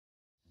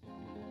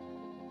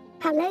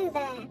Hello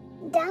there,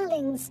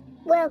 darlings.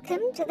 Welcome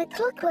to the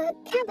Clockwork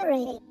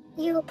Cabaret.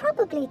 You're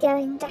probably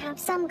going to have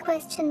some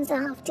questions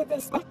after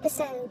this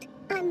episode.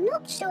 I'm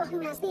not sure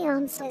who has the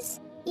answers.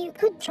 You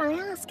could try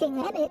asking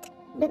Emmett,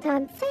 but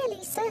I'm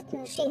fairly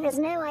certain she has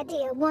no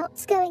idea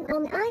what's going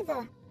on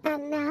either.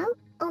 And now,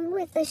 on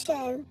with the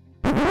show.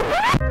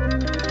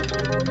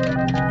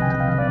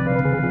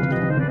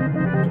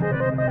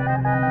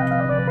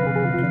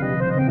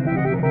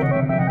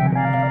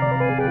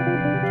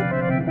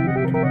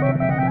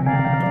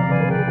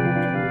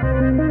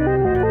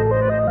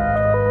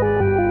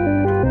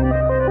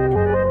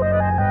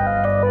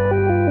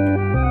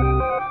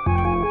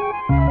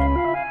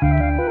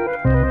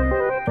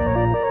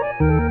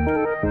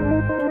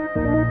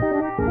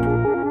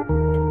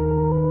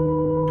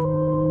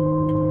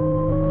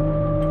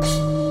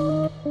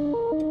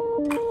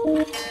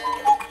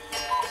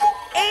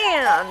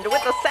 And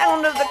with the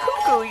sound of the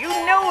cuckoo, you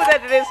know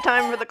that it is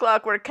time for the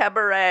Clockwork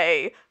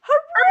Cabaret.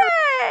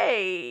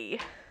 Hooray!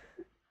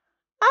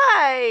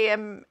 I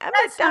am Emmett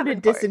That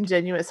sounded Davenport.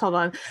 disingenuous. Hold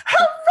on.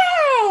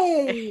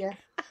 Hooray!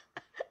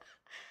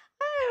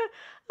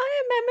 I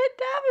am Emmett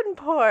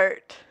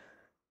Davenport.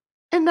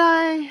 And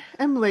I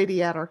am Lady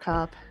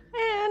Attercop.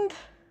 And,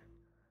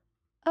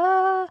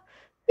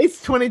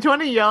 It's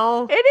 2020,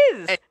 y'all. it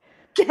is. And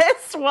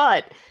guess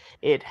what?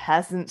 It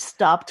hasn't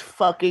stopped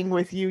fucking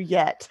with you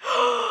yet.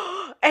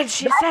 And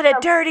she said a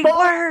dirty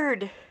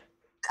word.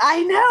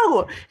 I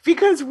know,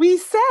 because we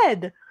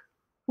said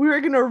we were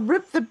gonna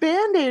rip the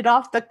Band-Aid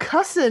off the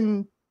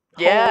cussin'.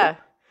 Yeah.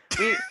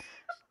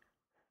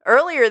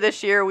 Earlier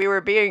this year we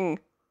were being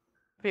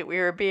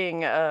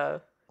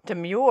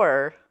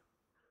demure.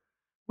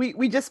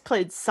 We just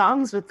played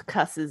songs with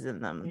cusses in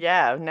them.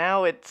 Yeah,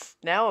 now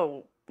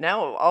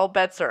all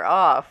bets are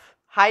off.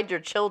 Hide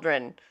your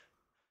children.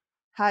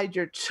 Hide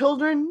your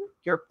children,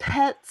 your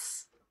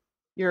pets,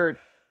 your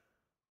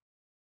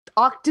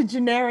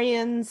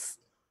octogenarians.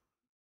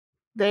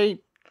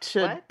 They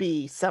should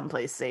be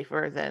someplace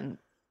safer than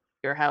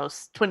your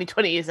house.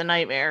 2020 is a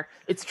nightmare.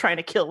 It's trying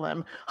to kill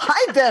them.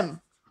 Hide them.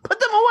 Put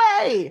them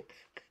away.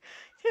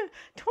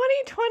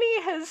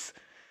 2020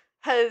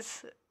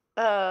 has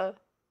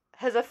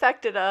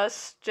affected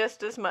us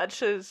just as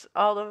much as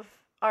all of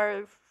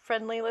our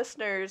friendly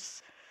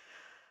listeners.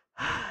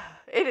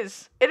 It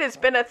has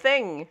been a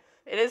thing.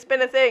 It has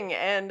been a thing,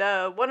 and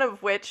one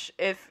of which,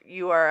 if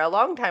you are a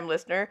longtime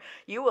listener,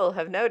 you will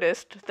have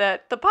noticed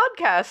that the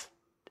podcast,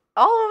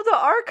 all of the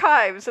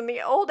archives and the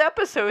old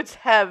episodes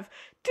have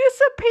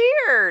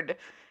disappeared,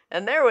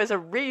 and there was a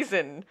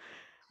reason.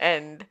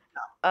 And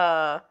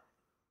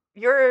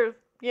your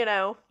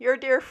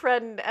dear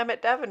friend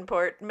Emmett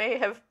Davenport may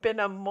have been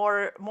a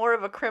more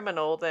of a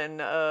criminal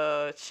than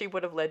she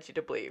would have led you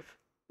to believe.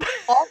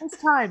 All this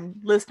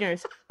time,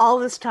 listeners, all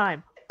this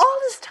time,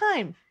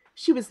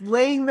 she was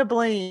laying the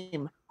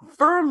blame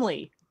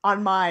firmly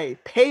on my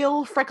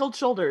pale, freckled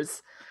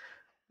shoulders.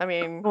 I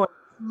mean,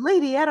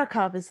 Lady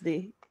Attercop is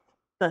the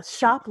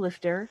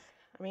shoplifter.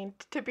 I mean,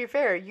 to be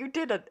fair, you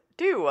did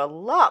do a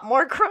lot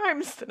more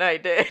crimes than I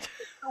did.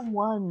 The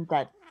one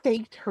that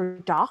faked her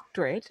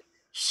doctorate.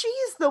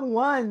 She's the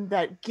one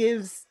that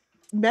gives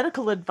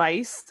medical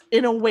advice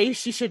in a way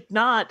she should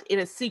not, in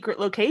a secret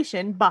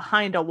location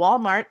behind a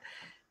Walmart.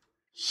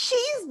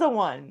 She's the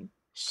one.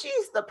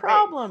 She's the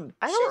problem. Right.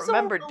 I don't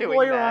remember doing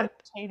lawyer that. On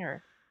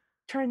retainer.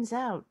 Turns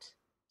out,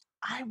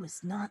 I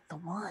was not the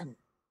one.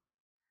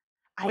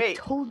 I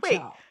told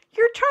y'all.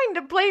 You're trying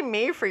to blame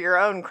me for your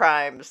own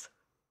crimes.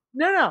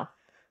 No.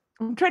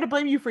 I'm trying to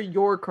blame you for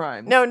your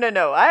crimes. No.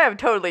 I have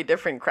totally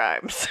different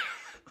crimes.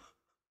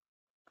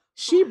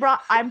 She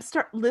brought.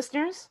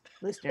 Listeners.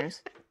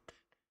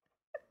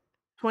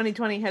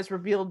 2020 has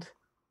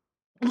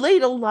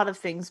laid a lot of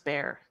things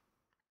bare.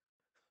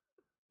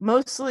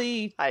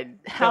 Mostly,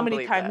 how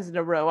many times in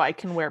a row I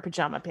can wear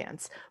pajama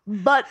pants.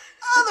 But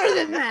other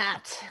than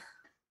that,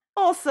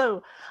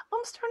 also, I'm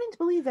starting to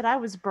believe that I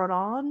was brought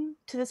on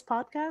to this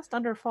podcast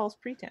under false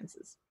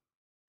pretenses.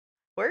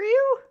 Were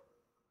you?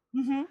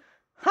 Mm-hmm.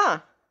 Huh.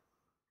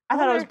 I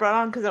thought I was brought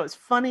on because I was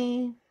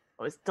funny.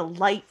 I was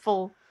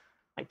delightful.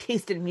 My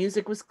taste in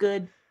music was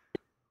good.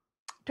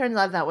 Turns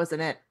out that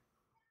wasn't it.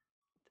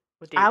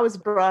 I was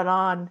brought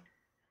on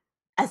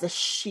as a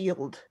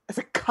shield, as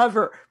a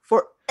cover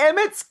for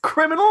Emmett's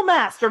criminal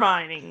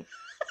masterminding.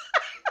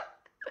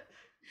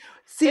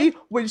 See,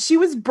 when she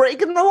was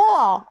breaking the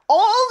law,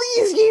 all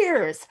these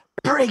years,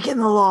 breaking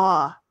the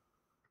law.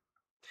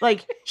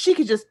 Like, she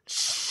could just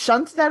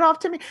shunt that off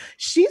to me.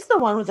 She's the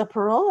one with a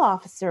parole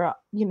officer,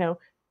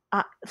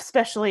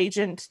 Special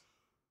Agent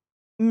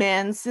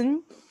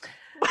Manson.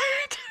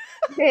 What?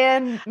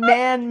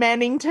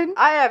 Mannington.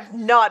 I have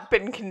not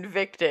been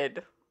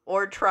convicted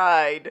or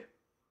tried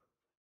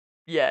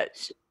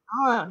yet.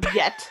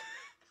 Yet.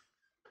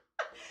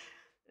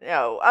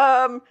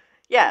 No.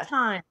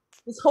 Yeah.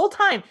 This whole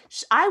time,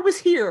 I was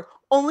here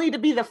only to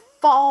be the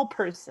fall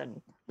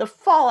person, the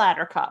fall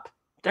Attercop,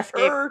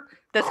 her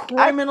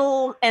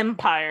criminal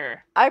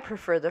empire. I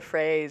prefer the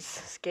phrase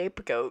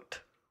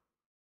scapegoat.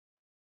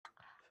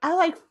 I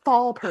like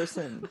fall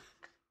person.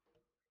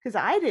 Because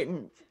I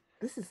didn't.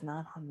 This is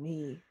not on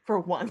me for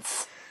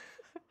once.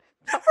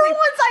 For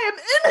once, I am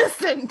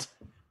innocent.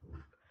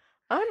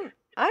 I'm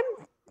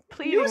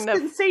pleading New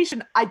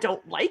sensation. I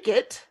don't like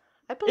it.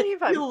 I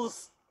believe I would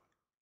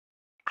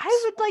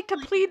like to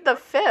plead the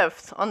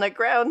fifth on the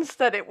grounds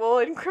that it will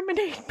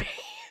incriminate me.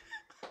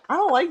 I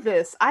don't like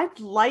this. I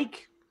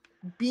like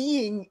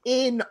being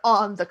in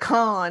on the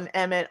con,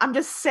 Emmett. I'm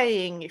just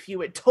saying, if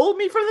you had told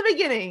me from the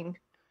beginning.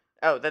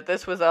 Oh, that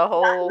this was a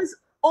whole. I was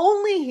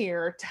only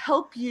here to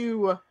help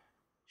you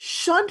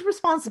shunt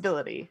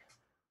responsibility.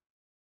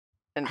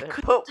 And to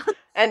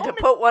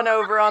put one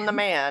over on the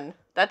man.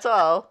 That's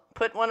all.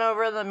 Put one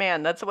over on the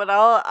man. That's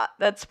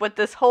what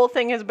this whole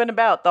thing has been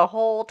about the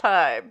whole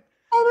time.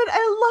 Oh, but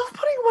I love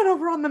putting one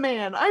over on the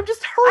man. I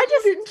just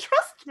didn't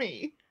trust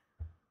me.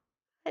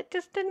 I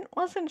just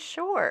wasn't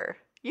sure.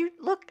 You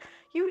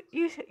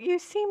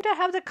seem to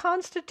have the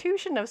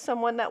constitution of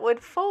someone that would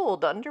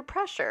fold under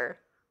pressure.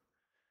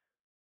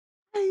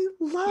 You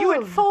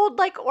would fold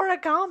like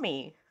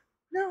origami.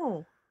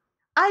 No.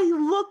 I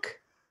look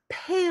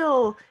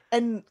pale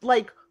and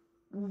like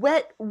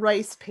wet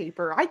rice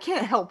paper. I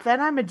can't help that.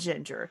 I'm a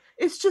ginger.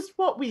 It's just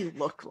what we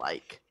look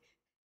like.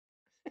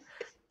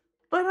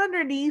 But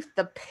underneath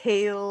the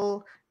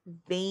pale,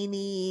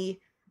 veiny,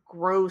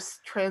 gross,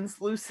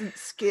 translucent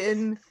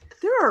skin,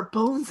 there are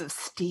bones of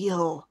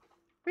steel.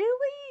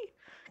 Really?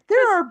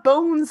 There are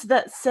bones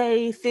that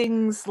say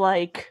things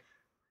like,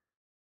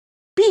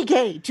 be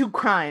gay, do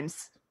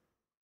crimes.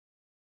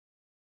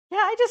 Yeah,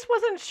 I just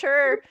wasn't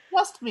sure.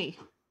 Trust me.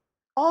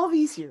 All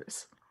these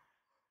years.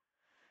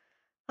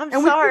 I'm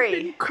sorry.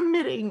 We've been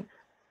committing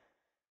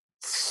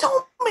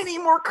so many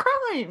more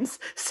crimes.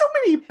 So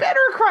many better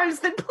crimes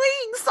than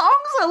playing songs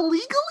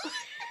illegally.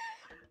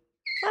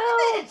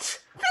 Well, this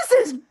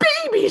is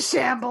baby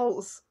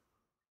shambles.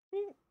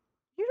 You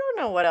don't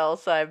know what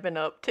else I've been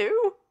up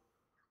to.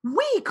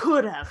 We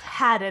could have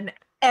had an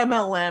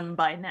MLM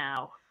by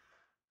now.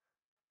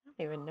 I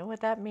don't even know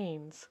what that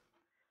means.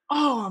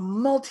 Oh,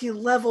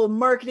 multi-level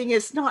marketing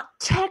is not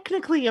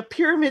technically a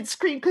pyramid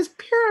scheme because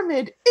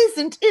pyramid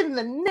isn't in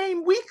the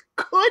name. We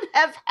could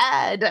have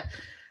had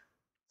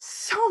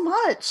so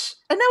much.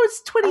 And now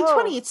it's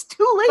 2020. It's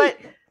too late.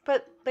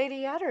 But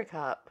Lady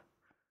Attercop,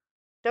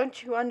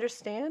 don't you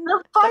understand?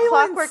 The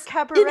Clockwork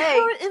Cabaret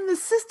inherent in the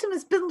system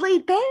has been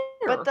laid bare.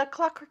 But the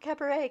Clockwork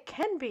Cabaret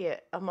can be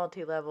a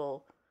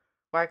multi-level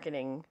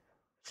marketing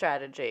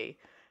strategy.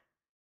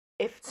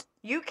 If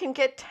you can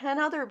get 10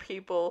 other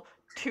people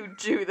to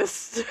do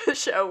this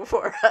show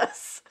for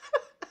us.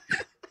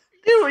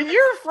 You and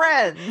your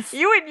friends.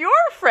 You and your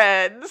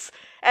friends.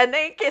 And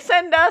they can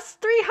send us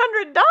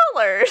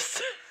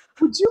 $300.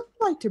 Would you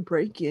like to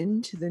break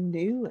into the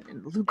new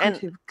and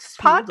lucrative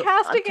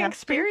podcasting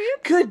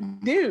experience?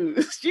 Good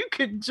news. You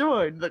can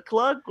join the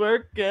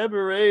Clockwork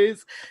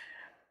Cabaret's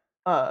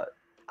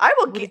I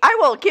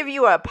will give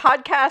you a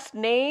podcast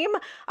name.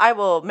 I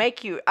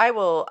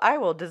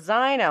will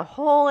design a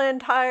whole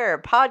entire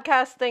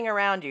podcast thing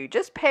around you.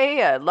 Just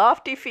pay a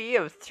lofty fee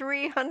of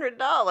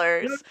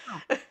 $300.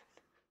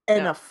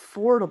 An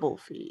affordable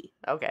fee.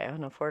 Okay, an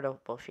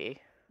affordable fee.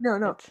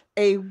 No.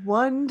 A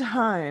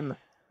one-time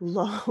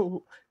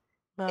low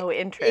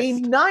interest.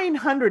 A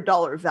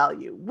 $900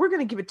 value. We're going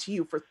to give it to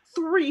you for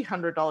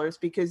 $300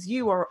 because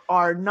you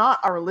are not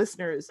our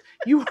listeners.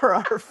 You are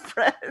our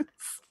friends.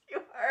 You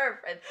are our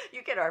friend.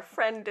 You get our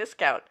friend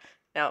discount.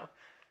 No,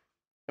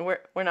 we're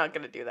not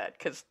going to do that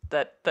because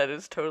that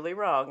is totally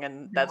wrong,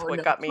 and that's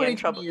what got me in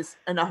trouble. Is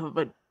enough of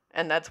it,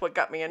 and that's what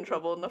got me in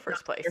trouble in the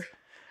first place.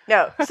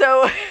 No,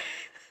 so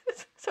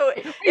were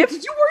you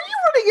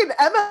running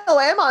an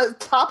MLM on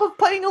top of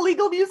playing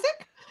illegal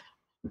music?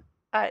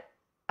 I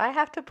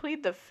have to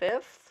plead the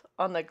fifth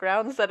on the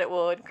grounds that it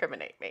will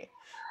incriminate me.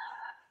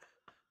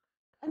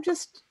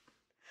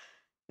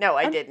 No,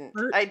 I didn't.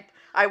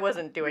 I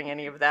wasn't doing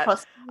any of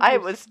that. I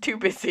was too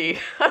busy.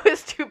 I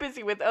was too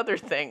busy with other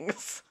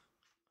things.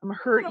 I'm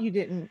hurt you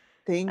didn't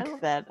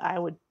think that I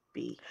would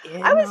be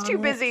in I was too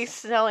busy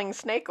selling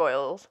snake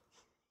oils.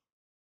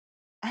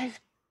 I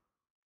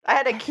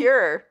had a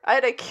cure. I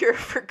had a cure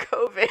for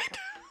COVID.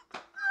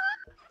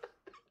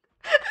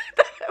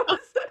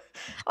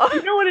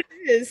 You know what it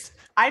is?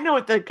 I know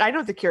what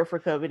the cure for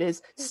COVID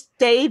is.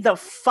 Stay the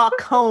fuck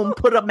home.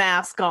 Put a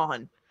mask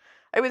on.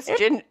 I was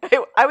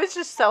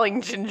just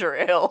selling ginger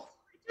ale.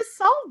 I just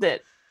solved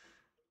it.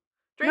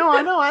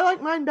 I know. I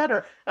like mine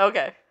better.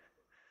 Okay.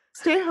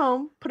 Stay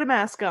home. Put a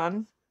mask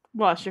on.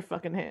 Wash your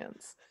fucking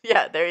hands.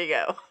 Yeah, there you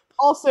go.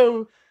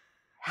 Also,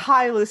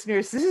 hi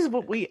listeners. This is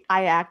what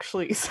I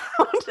actually sound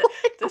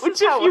like.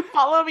 Which, if you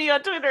follow me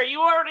on Twitter, you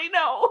already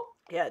know.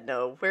 Yeah,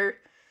 no,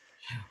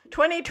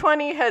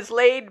 2020 has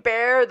laid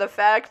bare the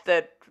fact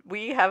that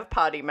we have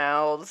potty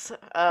mouths,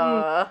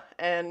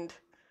 and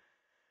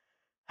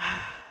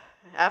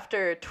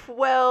after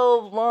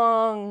 12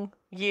 long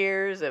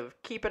years of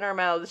keeping our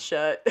mouths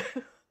shut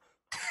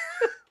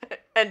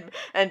and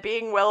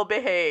being well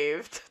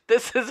behaved,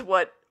 this is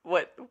what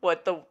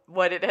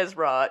it has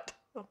wrought.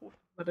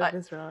 What it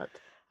has wrought.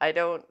 I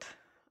don't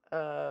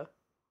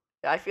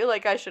I feel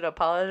like I should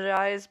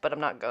apologize, but I'm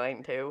not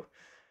going to.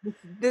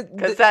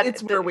 Because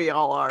it's where we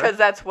all are. Because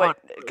that's what.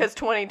 Because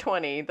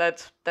 2020.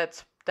 That's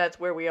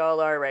where we all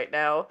are right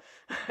now,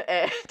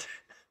 and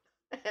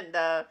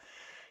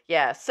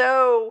yeah.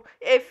 So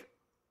if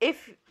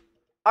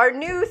our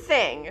new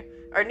thing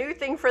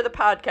for the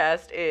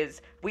podcast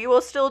is we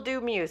will still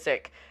do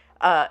music.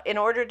 In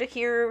order to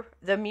hear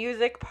the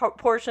music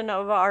portion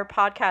of our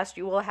podcast,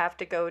 you will have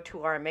to go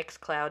to our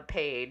Mixcloud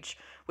page,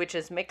 which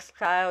is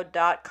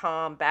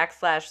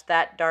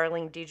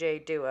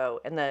mixcloud.com/thatdarlingdjduo,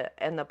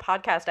 and the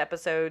podcast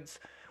episodes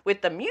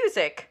with the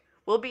music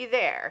will be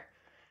there.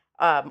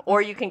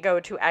 Or you can go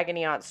to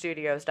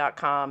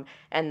agonyauntstudios.com,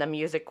 and the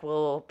music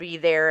will be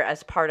there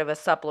as part of a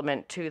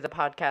supplement to the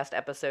podcast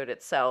episode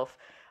itself.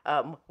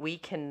 We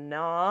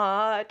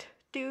cannot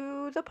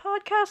do the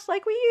podcast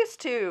like we used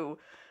to,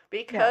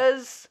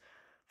 because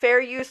fair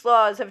use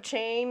laws have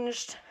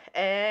changed,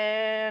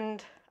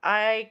 and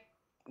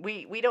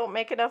we don't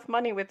make enough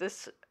money with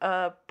this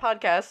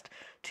podcast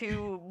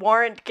to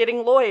warrant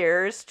getting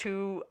lawyers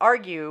to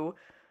argue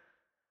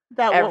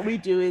that what we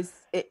do is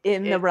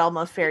in the realm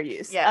of fair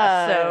use.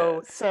 Yeah.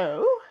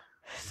 So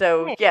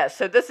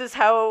this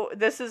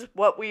is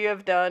what we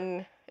have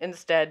done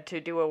instead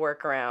to do a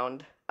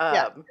workaround.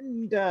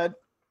 And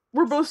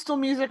we're both still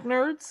music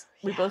nerds.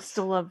 We both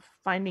still love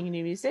finding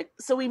new music,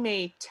 so we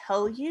may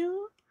tell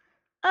you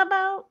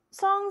about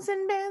songs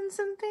and bands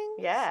and things.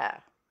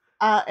 Yeah.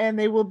 And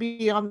they will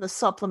be on the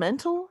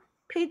supplemental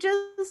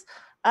pages,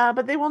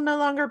 but they will no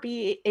longer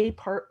be a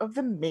part of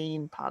the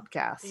main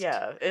podcast.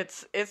 Yeah,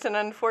 it's an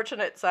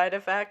unfortunate side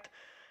effect.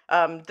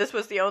 This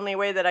was the only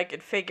way that I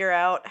could figure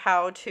out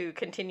how to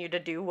continue to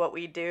do what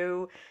we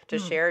do, to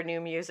share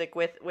new music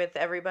with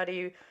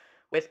everybody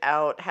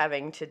without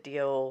having to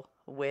deal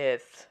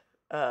with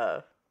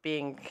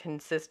being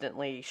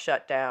consistently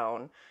shut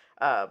down.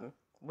 Our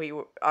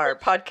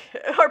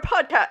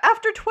podcast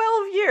after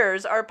 12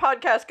 years, our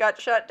podcast got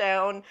shut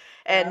down,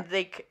 and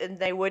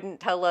they wouldn't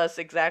tell us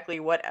exactly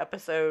what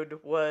episode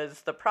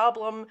was the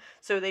problem,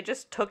 so they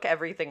just took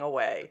everything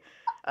away.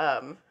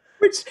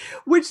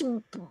 Which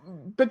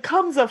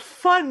becomes a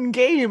fun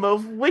game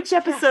of which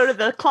episode of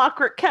the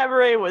Clockwork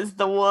Cabaret was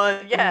the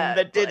one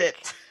that did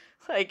it.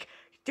 Like,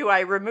 do I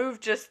remove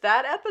just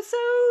that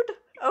episode?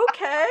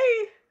 Okay.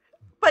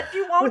 But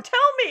you won't tell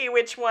me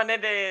which one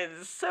it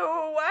is,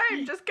 so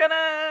I'm just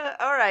gonna...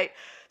 Alright.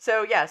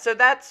 So, so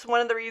that's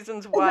one of the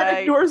reasons why... And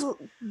that ignores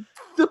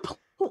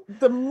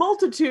the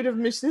multitude of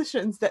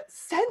musicians that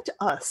sent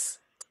us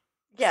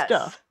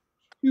stuff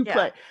to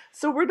play.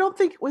 So we don't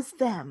think it was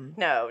them.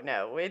 No,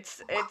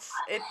 it's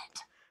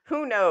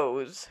who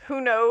knows?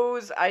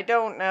 I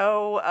don't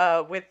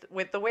know.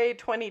 With the way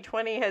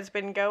 2020 has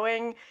been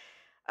going...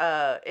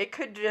 it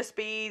could just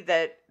be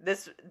that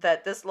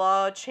this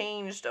law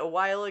changed a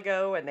while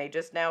ago, and they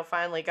just now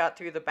finally got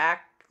through the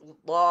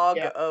backlog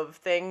of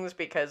things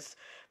because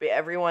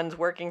everyone's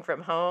working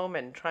from home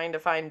and trying to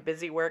find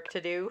busy work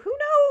to do. Who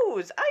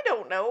knows? I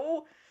don't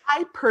know.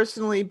 I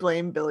personally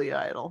blame Billy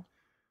Idol.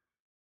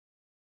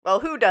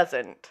 Well, who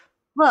doesn't?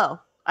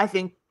 Well, I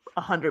think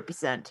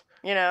 100%.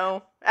 You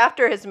know,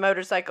 after his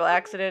motorcycle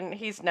accident,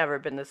 he's never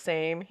been the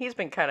same. He's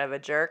been kind of a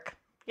jerk.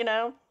 You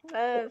know,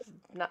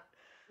 not.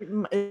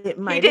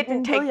 He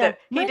didn't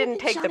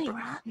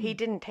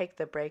take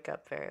the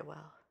breakup very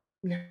well.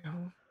 No,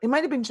 it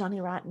might have been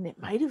Johnny Rotten. It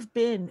might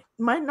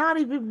not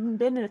even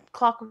been a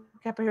Clockwork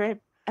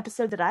Cabaret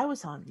episode that I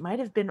was on. It might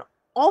have been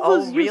all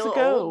those years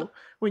ago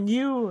when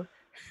you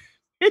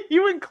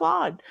and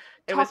Claude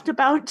talked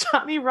about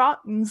Johnny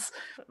Rotten's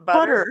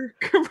butter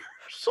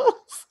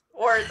commercials,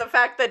 or the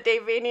fact that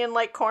Dave Vanian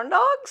liked corn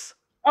dogs.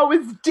 Oh,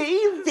 it's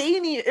Dave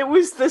Vanian. It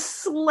was the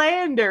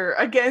slander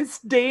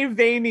against Dave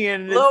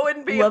Vanian. Lo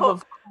and behold, love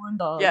of corn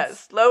dogs.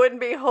 Yes, lo and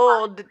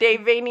behold,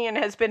 Dave Vanian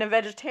has been a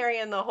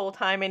vegetarian the whole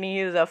time, and he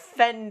is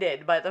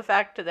offended by the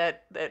fact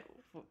that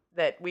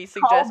we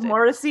suggested.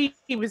 Morrissey,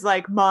 he was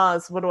like,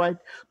 Moz, what do I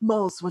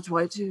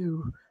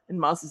do? And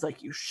Moz is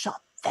like, you shut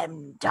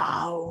them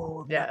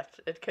down. Yeah,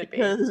 it could be.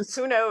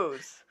 Who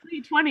knows?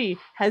 2020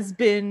 has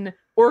been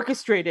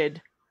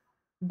orchestrated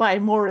by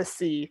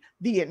Morrissey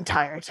the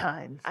entire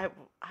time.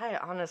 I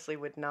honestly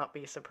would not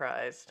be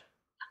surprised.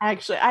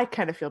 Actually, I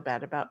kind of feel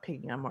bad about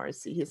picking on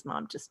Morrissey. His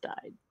mom just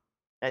died,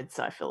 and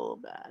so I feel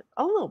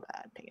a little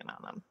bad picking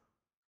on him.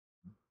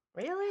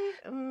 Really?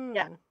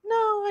 Yeah.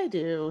 No, I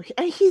do.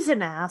 He's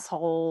an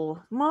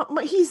asshole.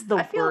 He's the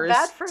worst. I feel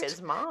bad for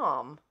his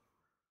mom.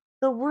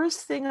 The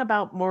worst thing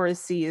about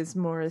Morrissey is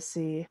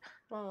Morrissey.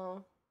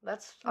 Well,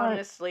 that's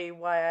honestly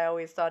why I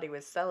always thought he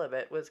was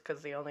celibate, was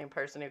because the only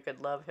person who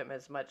could love him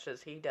as much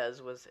as he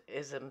does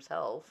is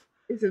himself.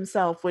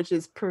 Which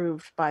is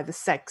proved by the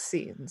sex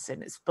scenes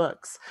in his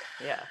books.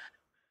 Yeah.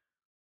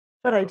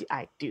 But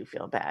I do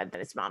feel bad that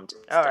his mom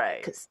didn't. All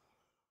right. Because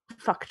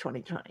fuck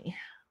 2020.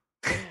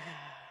 Yeah.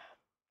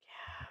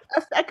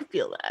 I could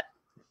feel that.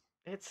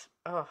 It's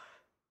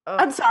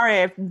I'm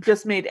sorry, I've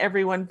just made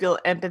everyone feel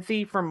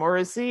empathy for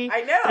Morrissey.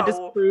 I know. That just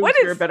proves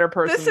you're a better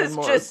person than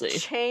Morrissey. This has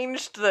just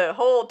changed the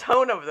whole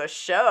tone of the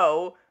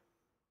show.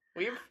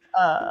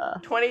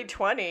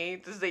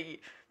 2020 is the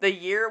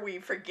year we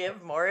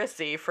forgive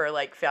Morrissey for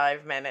like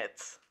 5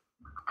 minutes.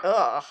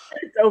 Ugh.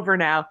 It's over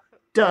now.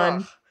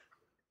 Done. Ugh.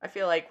 I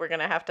feel like we're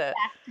gonna have to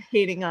back to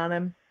hating on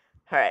him.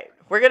 All right,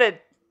 we're gonna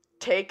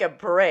take a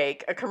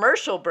break, a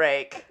commercial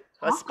break,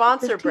 a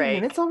sponsor break.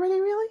 15 minutes already,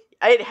 really?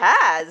 It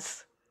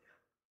has.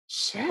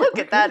 Shit. Look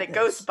at that! It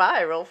goes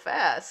by real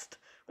fast.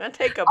 We're gonna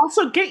take a.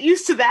 Also, get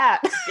used to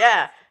that.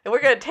 Yeah, and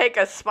we're gonna take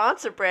a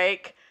sponsor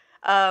break,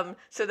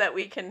 so that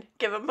we can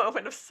give a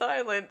moment of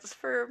silence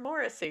for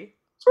Morrissey.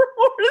 For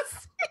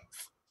Morrissey.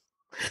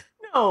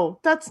 No,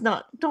 that's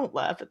not. Don't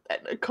laugh at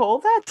that, Nicole.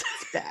 That's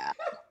bad.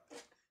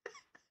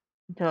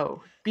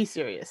 No, be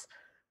serious.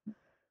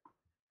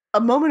 A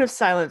moment of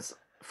silence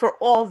for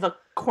all the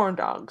corn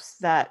dogs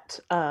that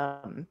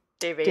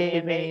Dave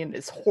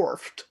has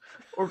horfed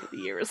over the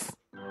years.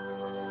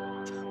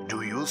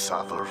 Do you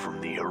suffer from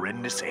the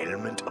horrendous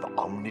ailment of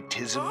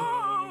omnitism?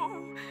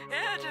 Oh,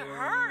 it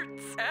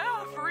hurts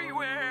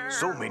everywhere.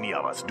 So many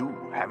of us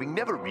do, having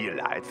never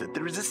realized that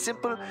there is a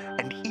simple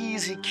and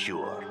easy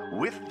cure.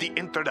 With the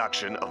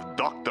introduction of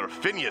Dr.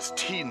 Phineas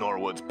T.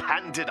 Norwood's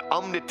patented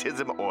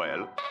omnitism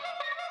oil,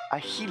 a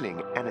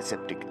healing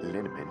antiseptic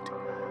liniment,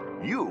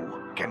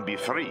 you can be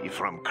free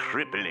from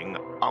crippling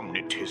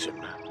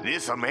omnitism.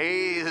 This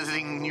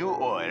amazing new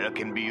oil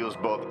can be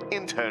used both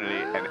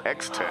internally and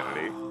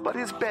externally, but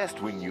is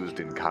best when used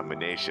in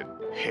combination.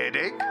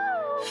 Headache?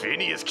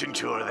 Phineas can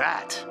cure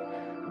that.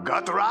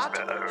 Gut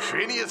rot?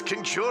 Phineas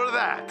can cure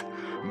that.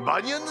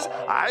 Bunions?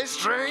 Eye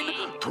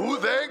strain?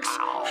 Toothaches?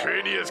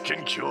 Phineas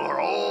can cure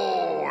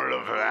all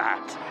of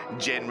that.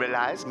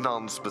 Generalized,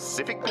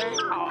 non-specific pain?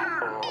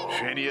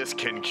 Phineas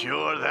can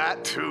cure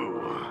that too.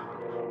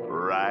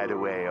 Right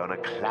away on a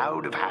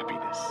cloud of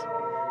happiness,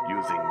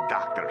 using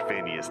Dr.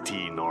 Phineas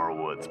T.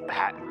 Norwood's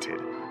patented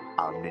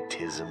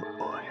Omnitism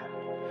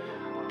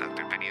oil.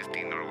 Dr. Phineas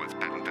T. Norwood's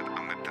patented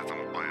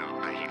Omnitism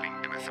oil, a healing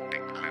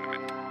antiseptic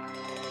liniment.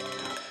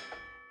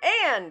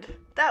 And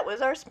that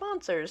was our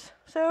sponsors.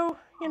 So,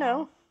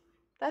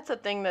 that's a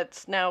thing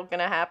that's now going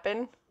to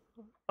happen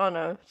on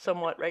a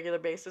somewhat regular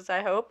basis,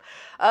 I hope.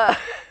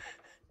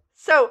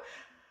 So,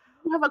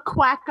 you have a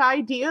quack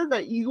idea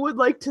that you would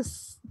like to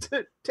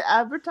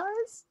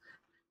advertise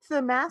to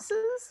the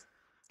masses?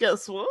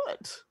 Guess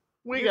what?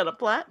 We got a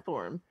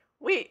platform.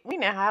 We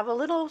now have a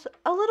little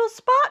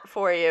spot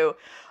for you.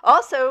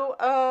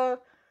 Also,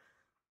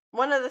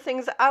 one of the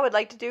things I would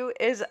like to do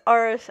is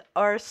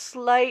our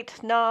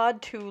slight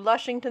nod to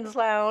Lushington's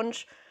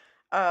Lounge,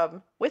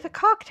 with a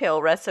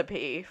cocktail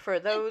recipe for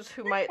those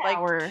who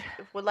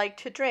would like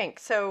to drink.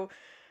 So,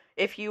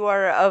 if you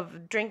are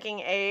of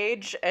drinking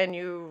age and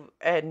you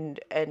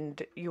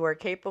are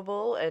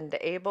capable and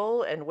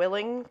able and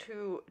willing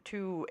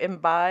to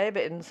imbibe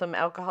in some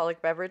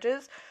alcoholic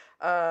beverages,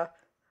 I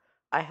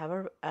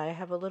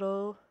have a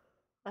little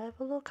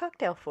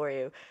cocktail for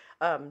you.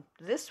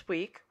 This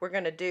week we're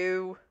gonna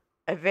do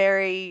a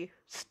very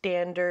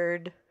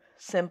standard,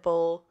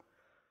 simple,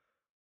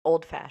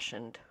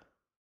 old-fashioned.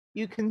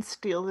 You can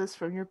steal this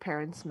from your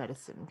parents'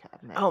 medicine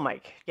cabinet. Oh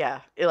my,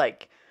 yeah!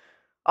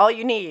 All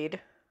you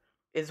need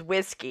is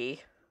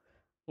whiskey.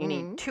 You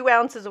need 2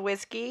 ounces of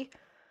whiskey,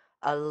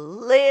 a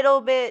little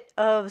bit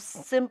of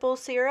simple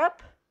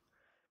syrup,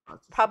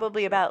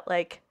 probably about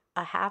like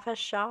a half a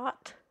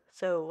shot,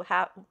 so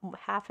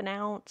half an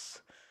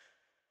ounce,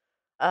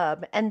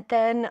 and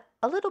then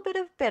a little bit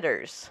of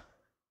bitters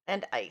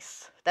and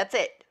ice. That's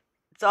it.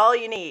 It's all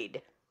you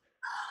need.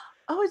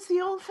 Oh, it's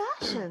the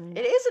old-fashioned.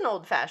 It is an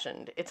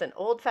old-fashioned. It's an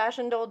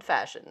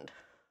old-fashioned.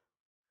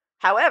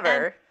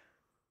 However,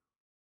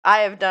 I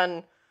have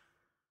done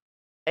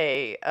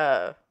a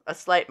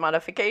slight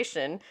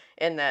modification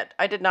in that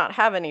I did not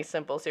have any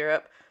simple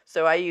syrup,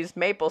 so I used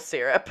maple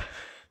syrup.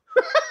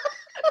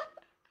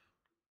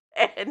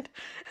 And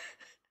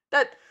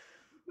that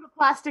put a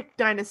plastic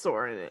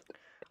dinosaur in it.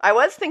 I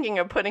was thinking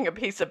of putting a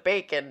piece of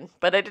bacon,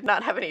 but I did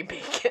not have any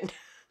bacon.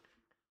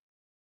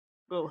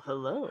 Well,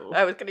 hello.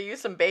 I was going to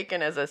use some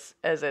bacon as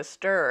a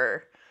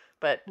stirrer,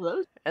 but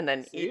hello? And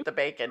then See? Eat the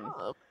bacon.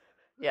 Oh.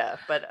 Yeah,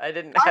 but I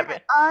didn't have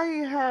it. I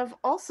have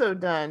also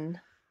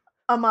done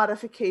a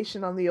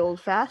modification on the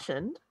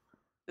old-fashioned.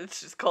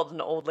 It's just called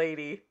an old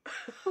lady.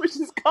 Which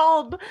is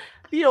called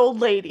the old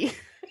lady.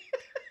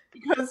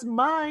 Because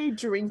my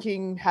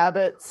drinking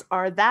habits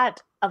are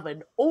that of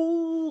an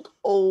old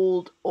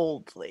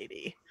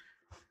lady.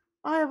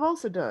 I have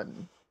also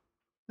done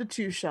the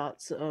 2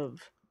 shots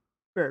of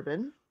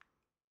bourbon,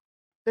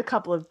 a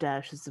couple of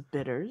dashes of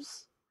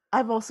bitters.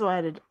 I've also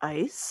added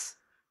ice.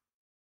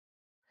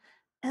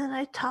 And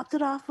I topped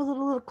it off with a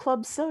little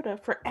club soda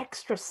for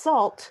extra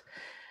salt.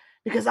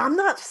 Because I'm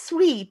not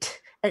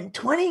sweet, and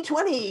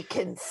 2020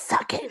 can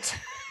suck it.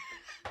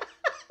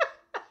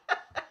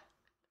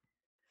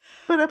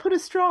 But I put a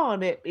straw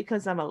in it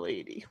because I'm a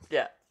lady.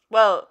 Yeah.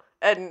 Well,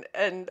 and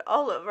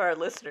all of our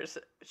listeners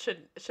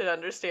should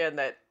understand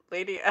that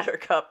Lady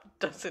Attercop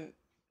doesn't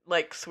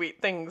like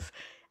sweet things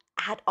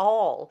at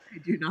all. I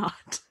do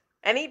not.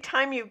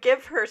 Anytime you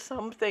give her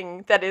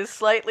something that is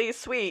slightly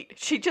sweet,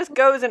 she just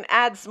goes and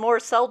adds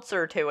more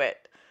seltzer to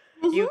it.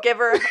 You give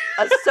her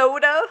a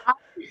soda.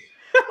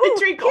 I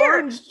drink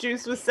orange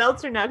juice with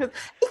seltzer now because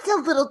it's a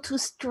little too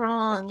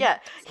strong. Yeah.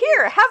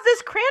 Here, have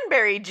this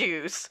cranberry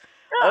juice.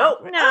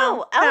 No.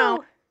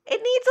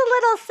 It needs a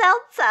little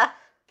seltzer.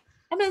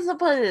 I'm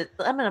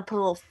gonna put a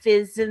little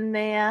fizz in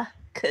there,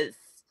 cause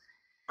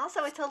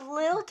also it's a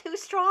little too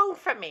strong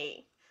for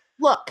me.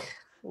 Look.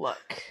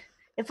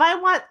 If I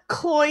want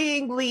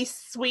cloyingly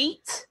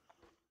sweet,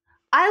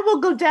 I will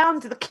go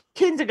down to the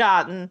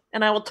kindergarten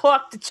and I will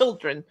talk to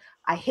children.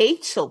 I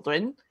hate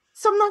children,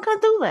 so I'm not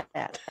gonna do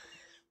that.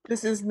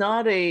 This is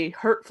not a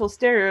hurtful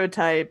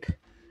stereotype.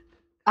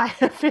 I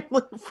have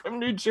family from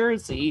New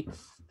Jersey.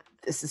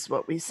 This is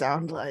what we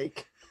sound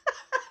like.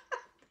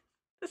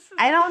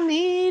 I don't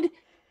need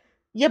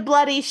your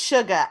bloody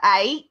sugar,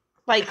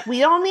 Like, we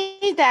don't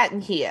need that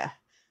in here.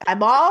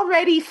 I'm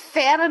already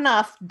fat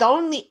enough.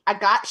 I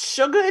got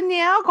sugar in the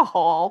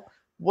alcohol.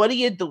 What are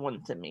you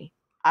doing to me?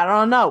 I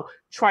don't know.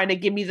 Trying to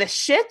give me the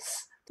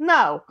shits?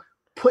 No.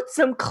 Put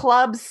some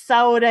club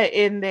soda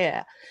in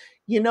there.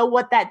 You know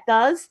what that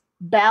does?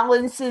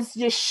 Balances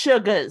your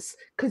sugars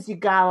because you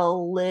got a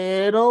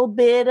little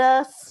bit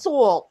of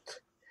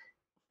salt.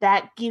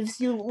 That gives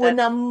you an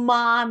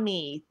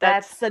umami.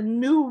 That's a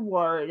new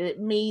word. It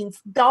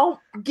means don't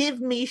give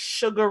me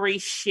sugary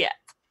shit.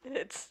 And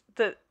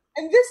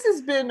this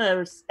has been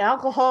an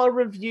alcohol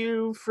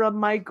review from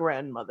my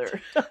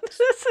grandmother.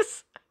 This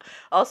is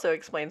also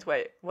explains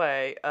why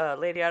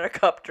Lady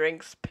Attercop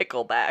drinks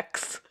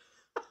picklebacks.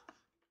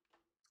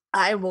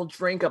 I will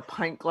drink a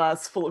pint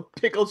glass full of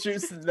pickle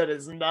juice, and that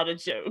is not a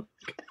joke.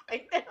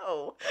 I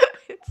know.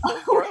 It's so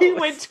gross. We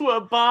went to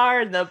a bar,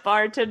 and the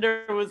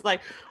bartender was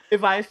like,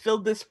 if I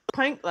filled this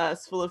pint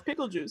glass full of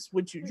pickle juice,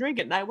 would you drink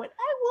it? And I went,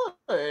 I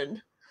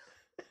would.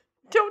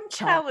 Don't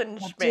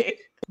challenge me.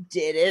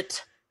 Did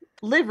it.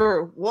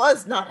 Liver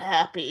was not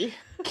happy.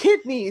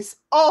 Kidneys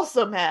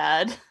also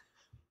mad.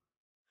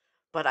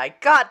 But I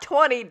got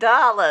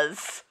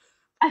 $20.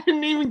 I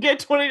didn't even get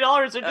 $20.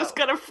 I just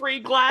got a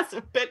free glass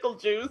of pickle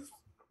juice.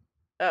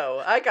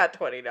 Oh, I got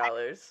 $20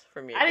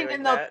 from you. I didn't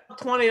get no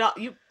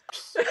 $20.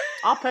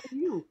 I'll pay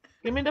you.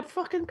 Give me the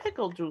fucking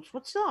pickle juice.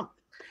 What's up?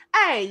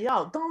 Hey,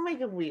 yo, don't make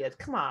it weird.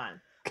 Come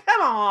on.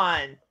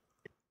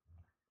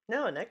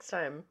 No, next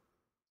time.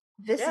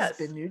 This has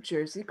been New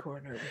Jersey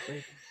Corner.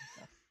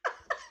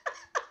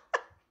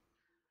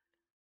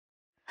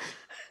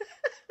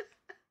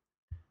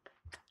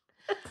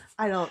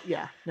 I don't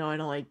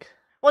like.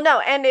 Well, no,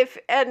 and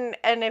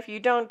if you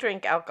don't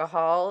drink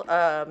alcohol,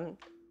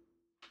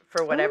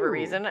 for whatever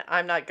reason,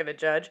 I'm not gonna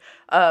judge.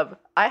 I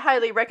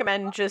highly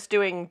recommend just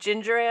doing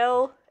ginger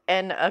ale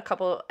and a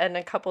couple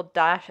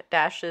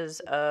dashes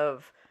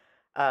of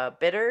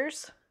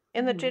bitters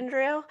in the ginger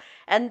ale,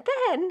 and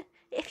then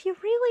if you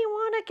really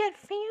want to get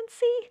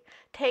fancy,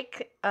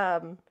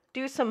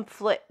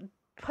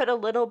 put a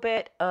little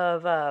bit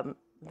of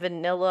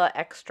vanilla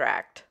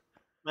extract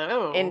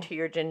into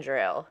your ginger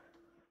ale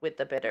with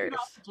the bitters.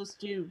 Just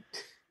do,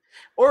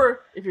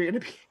 or if you're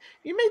gonna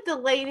you make the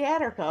Lady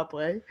Attercop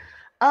way,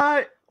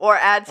 or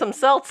add some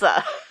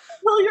seltzer.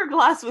 Fill your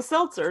glass with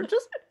seltzer.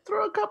 Just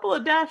throw a couple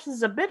of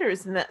dashes of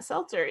bitters in that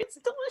seltzer. It's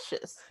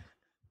delicious.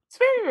 It's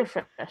very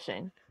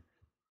refreshing.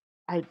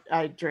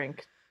 I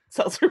drink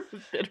seltzer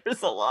with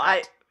bitters a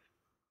lot.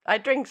 I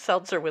drink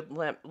seltzer with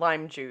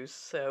lime juice,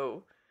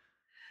 so.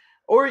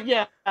 Or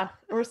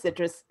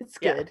citrus. It's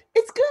good.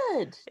 Yeah. It's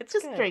good.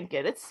 Just good. Drink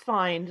it. It's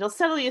fine. It'll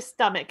settle your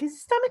stomach. Is your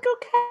stomach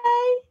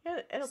okay?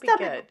 Yeah, it'll be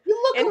good.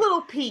 You look a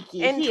little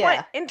peaky. In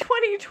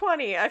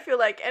 2020, I feel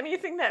like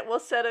anything that will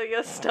settle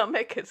your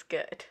stomach is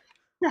good.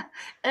 Yeah.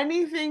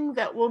 Anything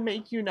that will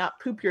make you not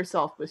poop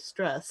yourself with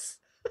stress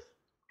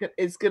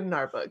is good in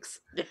our books.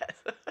 Yes.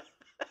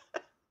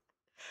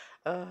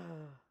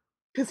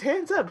 Because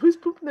hands up, who's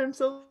pooping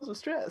themselves with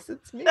stress?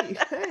 It's me.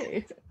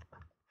 Hey.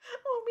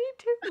 Oh, me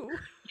too.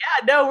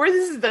 Yeah, no,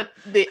 this is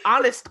the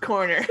honest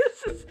corner.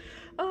 This is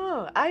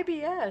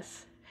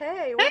IBS.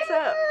 Hey, what's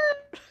up?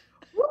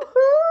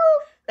 Woohoo!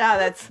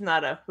 That's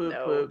not a hoop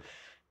hoop.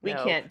 We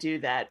can't do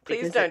that.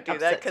 Please don't do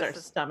that because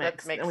our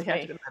stomachs, and we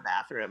have to go to the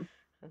bathroom.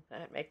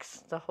 That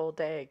makes the whole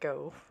day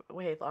go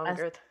way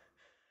longer.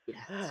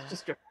 It's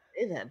just your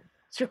day then.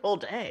 It's your whole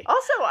day.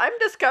 Also, I'm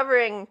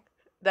discovering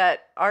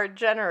that our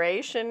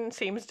generation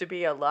seems to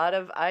be a lot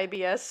of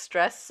IBS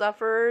stress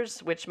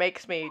sufferers, which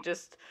makes me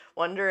just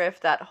wonder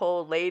if that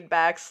whole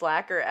laid-back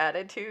slacker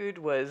attitude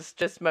was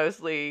just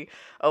mostly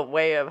a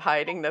way of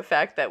hiding the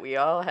fact that we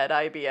all had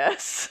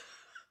IBS.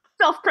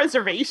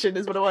 Self-preservation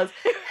is what it was.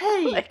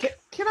 Hey,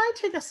 can I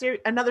take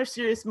another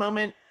serious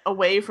moment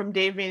away from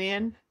Dave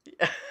Vanian?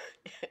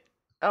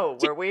 Oh,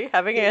 were we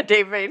having a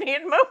Dave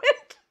Vanian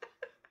moment?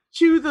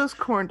 Chew those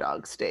corn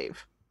dogs,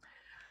 Dave.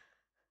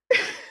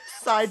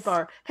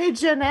 Sidebar. Hey,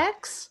 Gen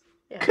X,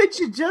 could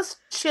you just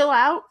chill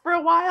out for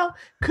a while?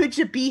 Could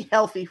you be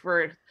healthy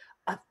for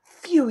a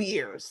few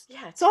years?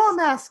 Yeah. That's all I'm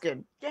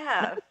asking.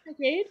 Yeah.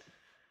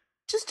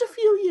 Just a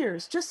few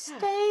years. Just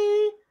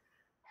stay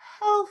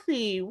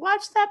healthy.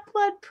 Watch that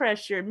blood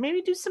pressure.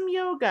 Maybe do some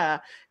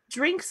yoga.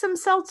 Drink some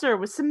seltzer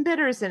with some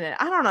bitters in it.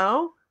 I don't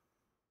know.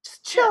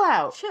 Just chill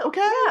out, chill.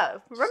 okay? Yeah.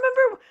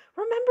 Remember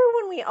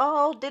when we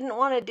all didn't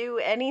want to do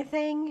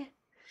anything?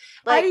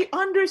 I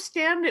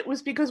understand it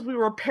was because we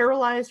were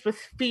paralyzed with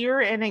fear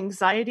and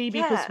anxiety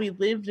because we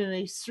lived in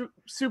a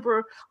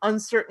super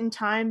uncertain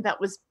time that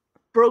was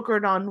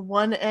brokered on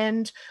one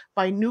end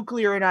by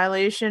nuclear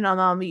annihilation and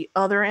on the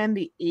other end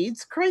the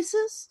AIDS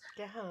crisis.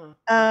 Yeah.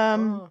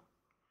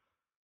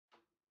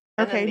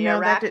 Okay, no,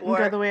 that didn't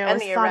go the way I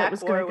thought it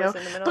was going to go.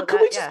 But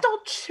could we just all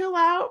chill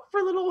out for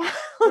a little while?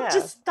 Yeah.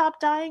 Just stop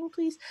dying,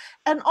 please.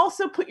 And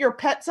also put your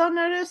pets on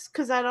notice,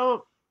 because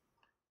that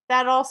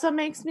also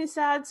makes me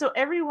sad. So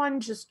everyone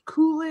just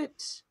cool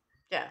it.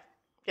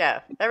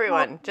 Yeah.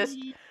 Everyone just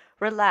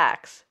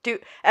relax.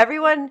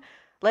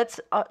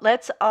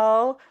 Let's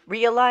all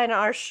realign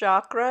our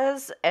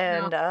chakras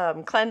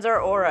and cleanse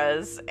our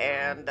auras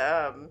and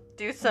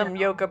do some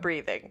yoga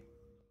breathing.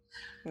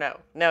 No,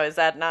 is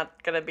that not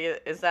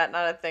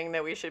a thing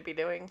that we should be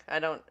doing? I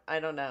don't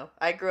know.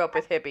 I grew up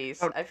with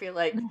hippies. I feel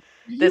like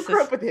you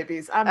grew up with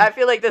hippies. I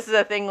feel like this is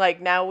a thing. Like,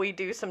 now we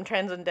do some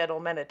transcendental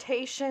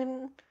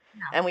meditation,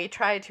 and we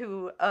try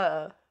to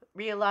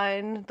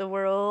realign the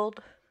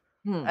world.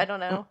 I don't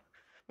know.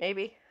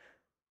 Maybe.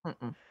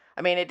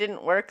 I mean, it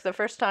didn't work the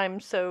first time,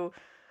 so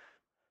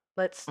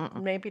let's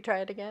maybe try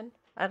it again.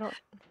 I don't.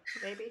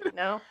 Maybe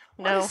no.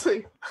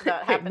 Honestly,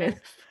 not happening.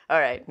 All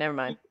right, never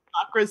mind.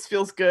 Chakras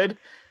feels good.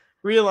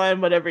 Realign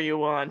whatever you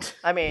want.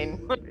 I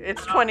mean,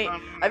 it's 20.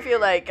 I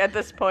feel like at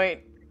this point,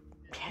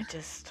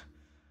 just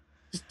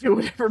do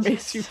whatever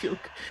makes you feel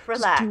good.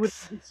 Relax. Just do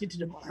what makes you do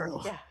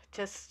tomorrow. Yeah,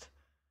 just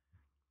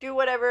do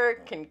whatever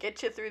can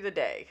get you through the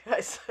day,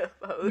 I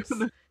suppose.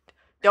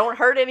 Don't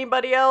hurt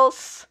anybody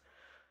else.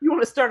 You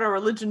want to start a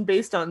religion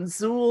based on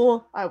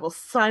Zool? I will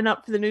sign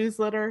up for the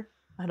newsletter.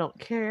 I don't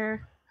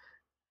care.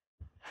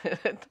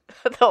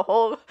 the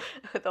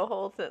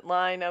whole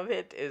line of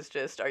it is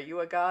just, are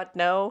you a god?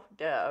 No?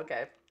 Yeah,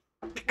 okay.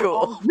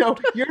 Cool. No,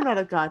 you're not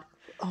a god.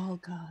 All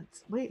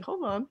gods. Wait,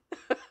 hold on.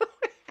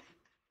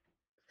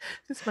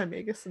 This might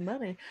make us some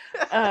money.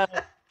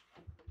 Let's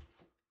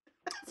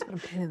put a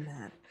pin in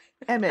that.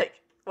 Emmett,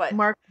 what?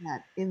 Mark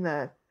that in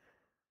the...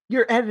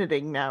 You're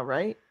editing now,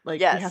 right? Like,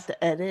 yes. We have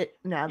to edit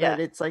now that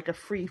it's like a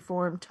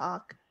free-form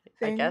talk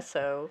thing. I guess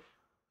so.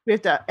 We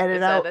have to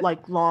edit out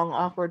like long,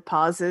 awkward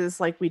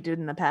pauses like we did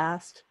in the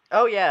past.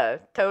 Oh yeah,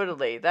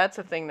 totally. That's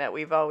a thing that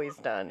we've always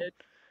done.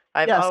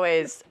 I've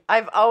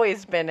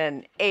always been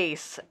an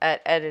ace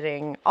at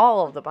editing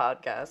all of the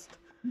podcast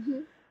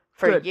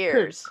for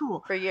years.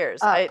 Cool. For years.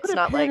 It's put a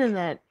not pin in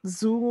that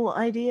Zool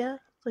idea,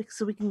 like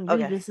so we can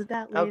revisit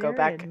that later.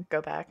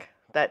 Go back.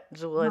 That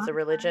Zool is a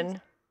religion.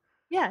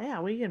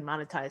 Yeah, we can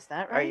monetize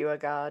that, right? Are you a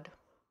god?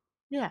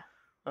 Yeah.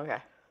 Okay.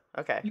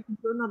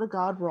 You're not a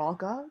god, we're all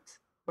gods?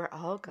 We're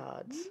all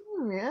gods.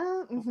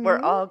 Yeah. We're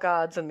all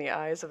gods in the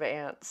eyes of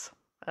ants.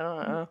 I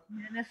don't know.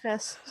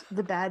 Manifest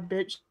the bad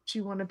bitch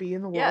you want to be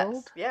in the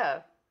world.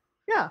 Yeah.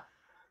 Yeah.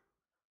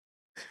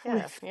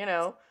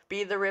 Yeah,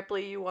 be the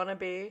Ripley you want to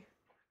be.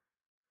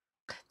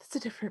 That's a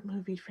different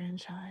movie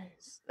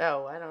franchise.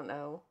 Oh, I don't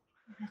know.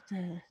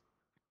 The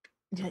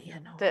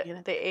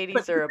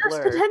 80s are a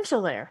blur.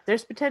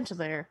 There's potential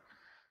there.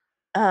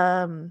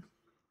 A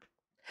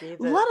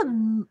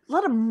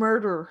lot of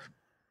murder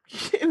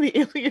in the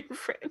Alien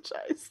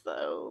franchise,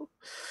 though.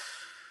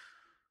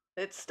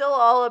 It's still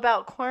all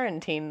about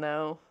quarantine,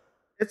 though.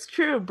 It's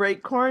true.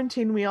 Break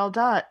quarantine, we all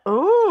die.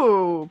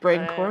 Oh,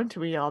 quarantine,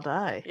 we all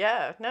die.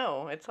 Yeah,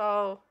 no, it's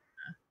all.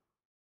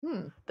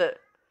 The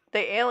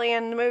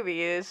Alien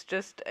movie is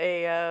just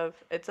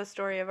it's a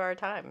story of our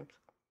times.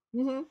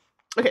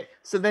 Okay,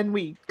 so then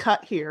we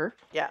cut here.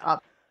 Yeah,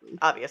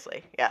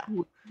 obviously, yeah.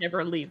 We'll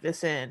never leave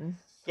this in.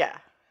 Yeah,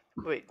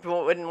 we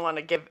wouldn't want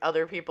to give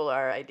other people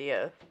our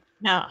idea.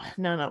 No,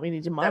 we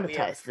need to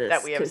monetize this.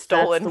 That we have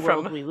stolen that's the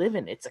from world we live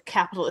in. It's a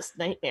capitalist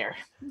nightmare.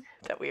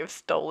 That we have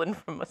stolen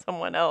from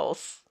someone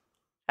else.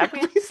 Have we?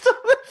 Stolen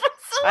from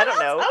someone I don't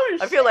know.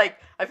 else? I feel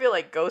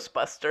like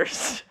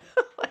Ghostbusters.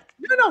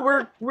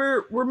 No,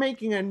 we're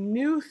making a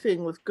new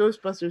thing with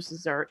Ghostbusters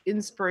as our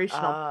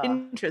inspirational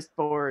Pinterest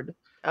board.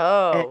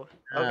 Oh,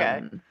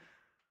 okay.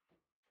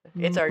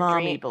 It's our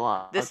dream.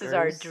 Bloggers. This is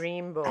our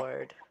dream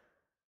board.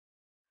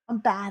 I'm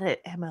bad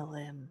at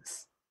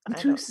MLMs. I'm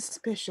too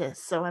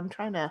suspicious, so I'm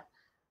trying to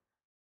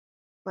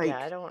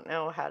I don't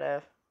know how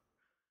to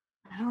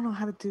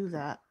do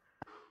that.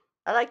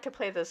 I like to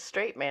play the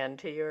straight man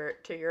to your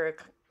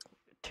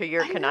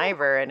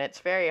conniver, and it's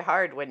very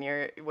hard when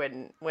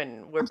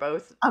we're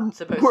both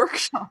supposed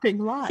workshopping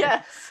live.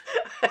 Yes.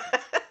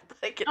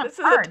 This is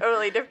a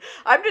totally different.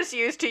 I'm just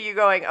used to you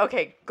going,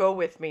 okay, go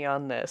with me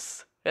on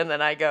this, and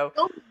then I go.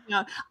 Oh,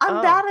 yeah.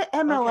 I'm bad at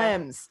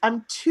MLMs. Okay.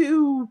 I'm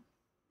too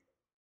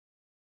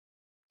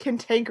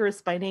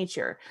cantankerous by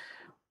nature,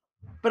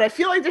 but I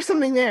feel like there's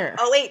something there.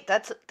 Oh wait,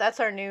 that's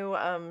our new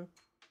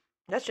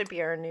that should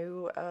be our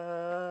new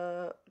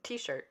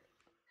t-shirt.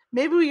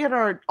 Maybe we get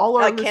all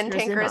our listeners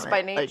cantankerous in on by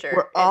it. nature. Like,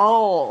 we're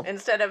all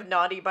instead of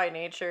naughty by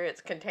nature,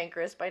 it's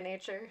cantankerous by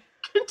nature.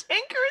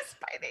 Cantankerous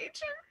by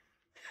nature.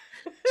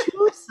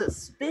 Too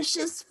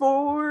suspicious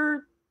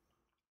for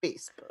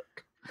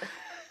Facebook.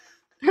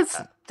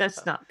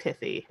 That's not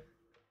pithy.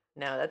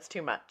 No, that's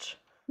too much.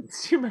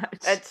 It's too much.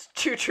 It's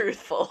too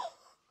truthful.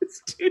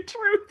 It's too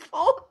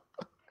truthful.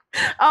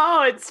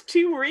 Oh, it's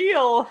too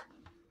real.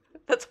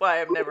 That's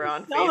why I'm never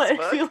on Smell Facebook.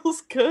 It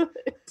feels good.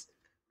 It's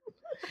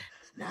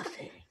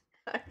nothing.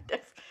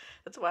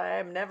 That's why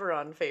I'm never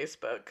on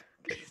Facebook.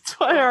 That's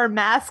why our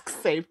masks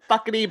say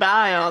fuckity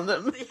bye on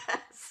them.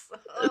 Yes.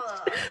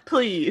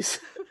 Please.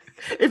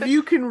 If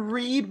you can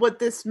read what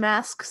this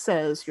mask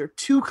says, you're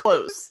too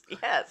close.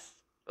 Yes.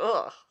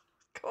 Ugh.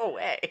 Go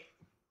away.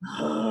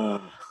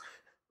 I'm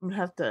gonna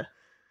have to.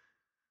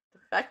 The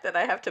fact that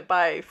I have to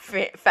buy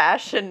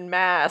fashion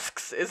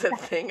masks is a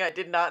thing I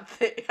did not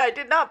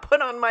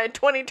put on my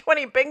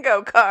 2020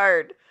 bingo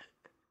card.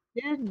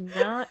 Did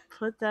not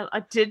put that. I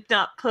did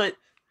not put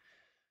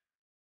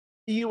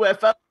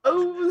UFOs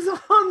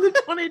on the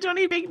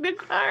 2020 bingo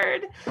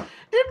card.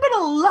 Did put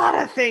a lot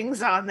of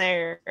things on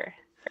there.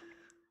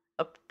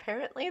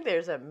 Apparently,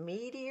 there's a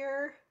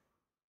meteor.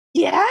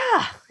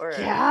 Yeah, Or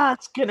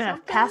it's gonna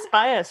something? pass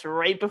by us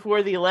right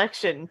before the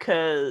election,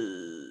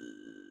 cause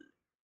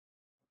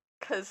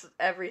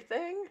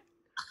everything.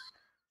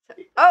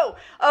 Oh!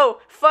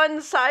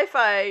 Fun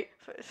sci-fi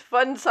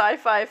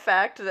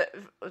fact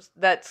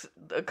that's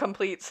a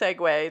complete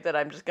segue that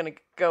I'm just gonna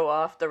go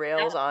off the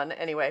rails on.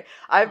 Anyway,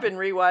 I've been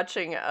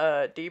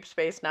rewatching Deep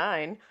Space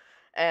Nine,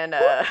 and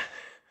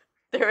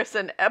there was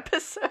an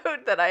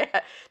episode that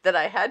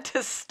I had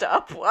to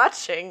stop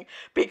watching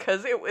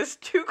because it was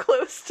too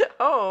close to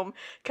home.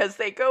 Because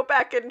they go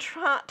back in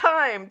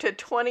time to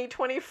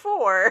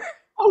 2024.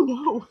 oh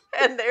no!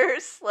 And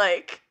there's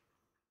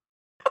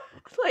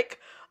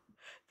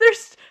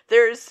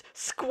there's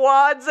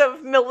squads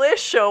of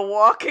militia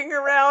walking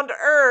around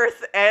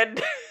Earth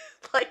and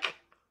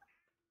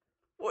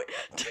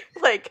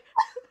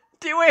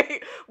doing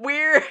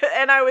weird,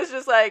 and I was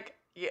just like,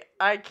 yeah,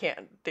 I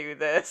can't do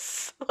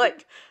this.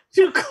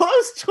 Too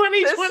close.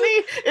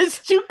 2020 is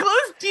too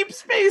close. Deep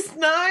Space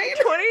Nine.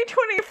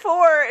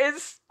 2024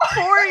 is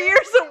 4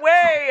 years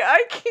away.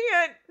 I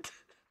can't.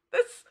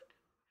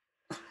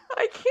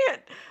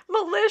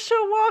 Militia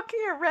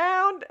walking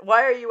around.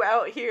 Why are you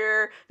out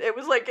here? It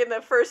was in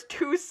the first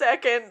 2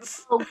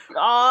 seconds. Oh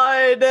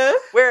God.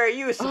 Where are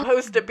you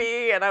supposed to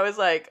be? And I was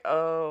like,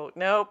 oh,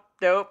 nope.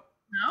 No.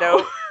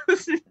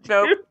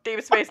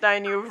 Deep Space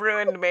Nine, you've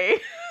ruined me.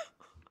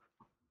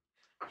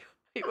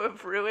 You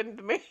have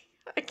ruined me.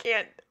 I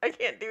can't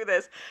do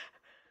this.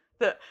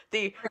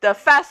 The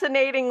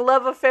fascinating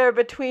love affair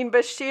between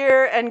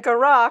Bashir and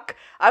Garak,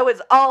 I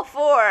was all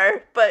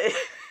for, but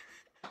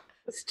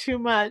it's too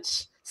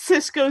much.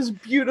 Cisco's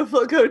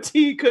beautiful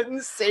goatee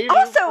couldn't save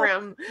also, you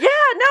from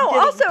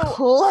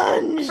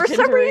for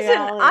some reason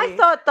I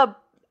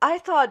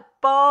thought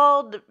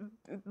bald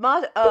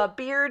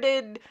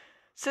bearded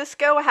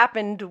Cisco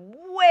happened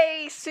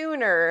way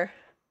sooner.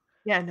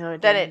 Yeah, no,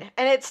 it didn't.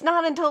 And it's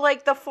not until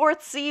the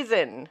 4th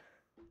season.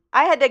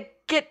 I had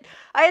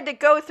to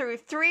go through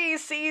 3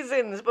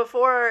 seasons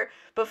before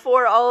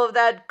all of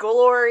that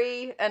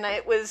glory, and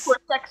it was for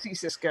sexy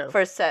Cisco.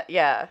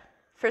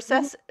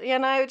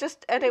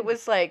 And it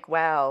was like,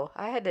 wow,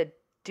 I had to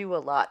do a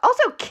lot.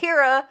 Also,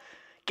 Kira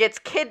gets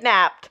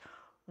kidnapped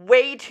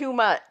way too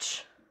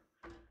much.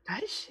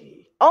 Does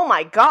she? Oh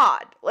my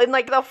God! In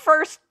the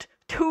first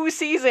 2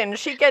 seasons,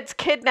 she gets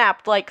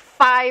kidnapped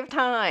 5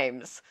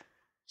 times.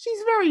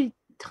 She's very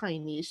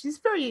tiny. She's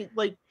very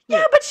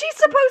yeah, but she's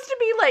supposed to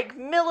be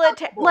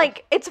military.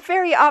 It's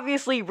very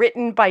obviously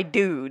written by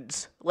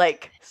dudes.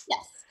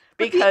 Yes.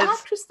 Because the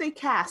actress they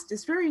cast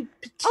is very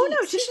petite. Oh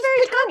no, she's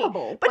very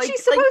tiny. But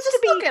she's supposed to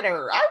be. Look at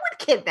her. I would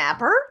kidnap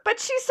her. But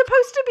she's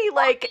supposed to be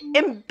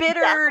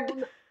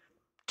embittered.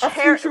 A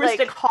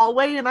futuristic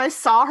hallway, and I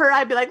saw her.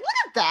 I'd be like, look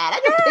at that! I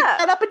can pick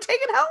that up and take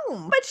it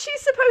home. But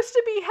she's supposed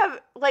to be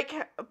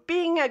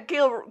being a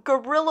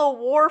guerrilla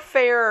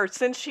warfare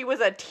since she was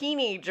a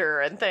teenager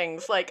and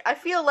things. I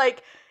feel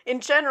in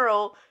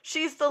general,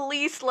 she's the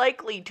least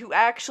likely to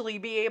actually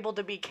be able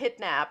to be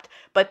kidnapped.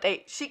 But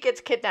she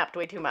gets kidnapped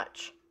way too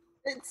much.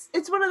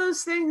 It's one of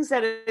those things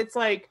that it's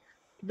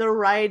the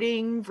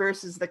writing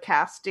versus the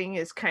casting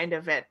is kind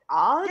of at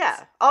odds.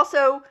 Yeah.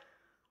 Also,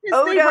 they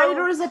write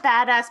her as a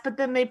badass, but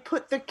then they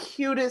put the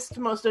cutest,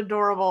 most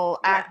adorable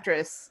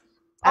actress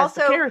as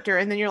the character,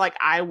 and then you're like,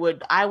 I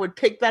would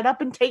pick that up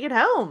and take it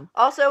home.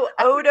 Also,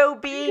 Odo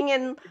being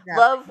in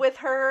love with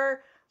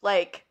her,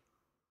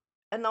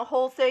 and the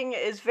whole thing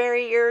is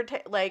very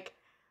irritating.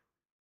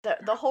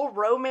 The whole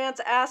romance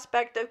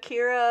aspect of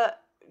Kira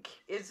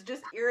is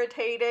just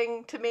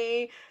irritating to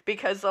me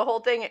because the whole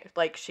thing,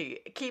 she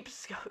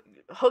keeps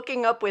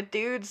hooking up with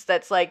dudes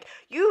that's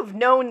you've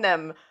known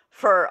them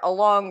for a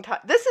long time.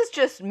 This is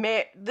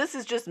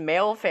just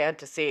male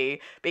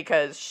fantasy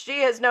because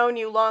she has known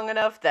you long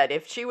enough that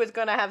if she was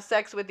going to have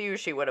sex with you,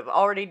 she would have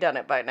already done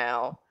it by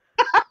now.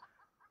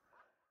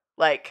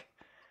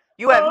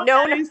 You have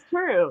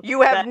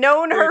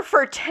known her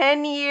for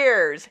 10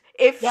 years.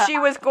 If she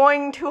was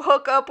going to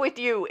hook up with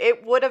you,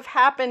 it would have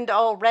happened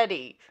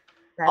already.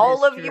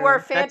 all of you are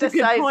fantasizing. That's a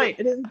good point.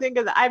 I didn't think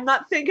of that. I'm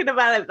not thinking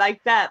about it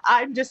like that.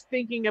 I'm just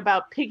thinking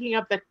about picking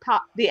up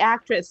the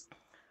actress,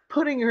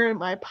 putting her in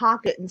my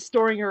pocket, and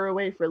storing her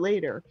away for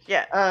later.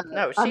 Yeah.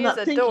 No, I'm she's not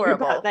thinking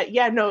adorable. about that.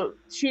 Yeah, no,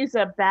 she's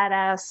a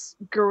badass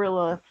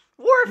guerrilla.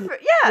 Warfare.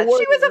 Yeah, she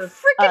was a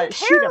freaking terrorist.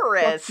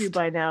 She'd have fucked you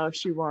by now if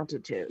she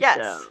wanted to. Yes.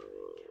 So.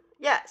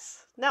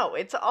 Yes. No,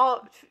 it's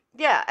all.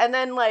 Yeah, and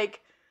then like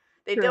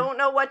they don't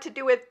know what to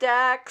do with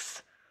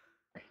Dax.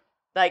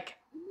 Like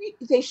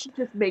they should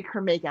just make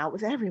her make out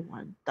with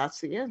everyone.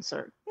 That's the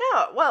answer.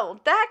 No, well,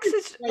 Dax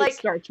is like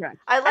Star Trek.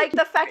 I like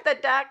the fact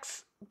that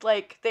Dax,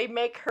 like, they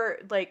make her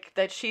like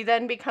that. She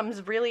then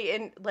becomes really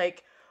in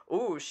like.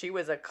 Ooh, she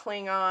was a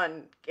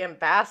Klingon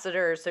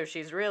ambassador, so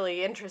she's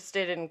really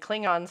interested in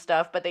Klingon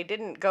stuff, but they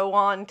didn't go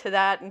on to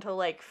that until,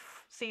 like,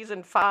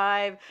 season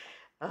 5.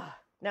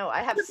 No,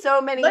 I have so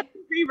many... Let's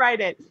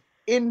rewrite it.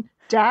 In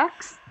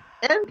Dax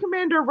and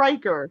Commander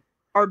Riker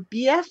are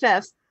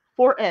BFFs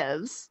for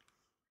EVs,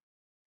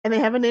 and they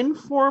have an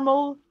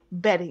informal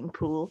betting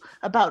pool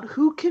about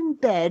who can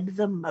bed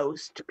the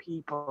most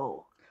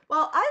people.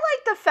 Well, I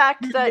like the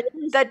fact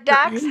that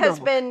Dax has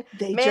been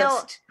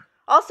male...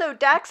 Also,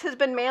 Dax has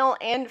been male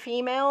and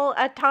female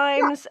at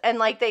times, and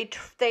like they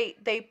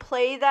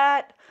play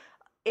that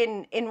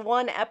in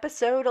one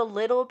episode a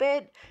little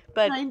bit,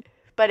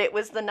 but it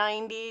was the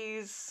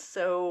 90s,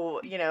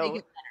 so you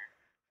know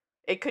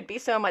it could be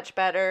so much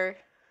better.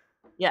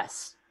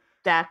 Yes,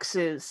 Dax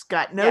has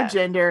got no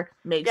gender,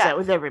 makes out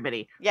with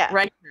everybody. Yeah,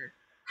 Riker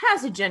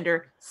has a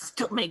gender,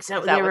 still makes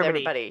out with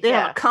everybody. They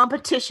have a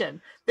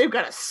competition. They've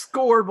got a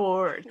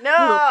scoreboard.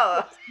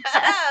 No,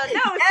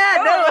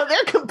 no,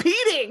 they're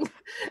competing.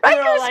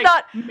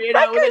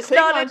 Riker's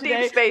not in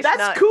Deep Space Nine.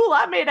 That's cool.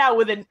 I made out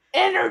with an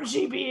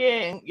energy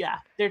being. Yeah,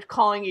 they're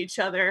calling each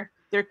other.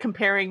 They're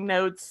comparing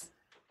notes,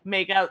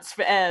 makeouts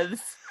for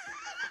EVs.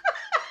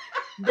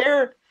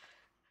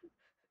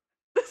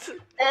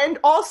 And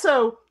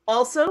also,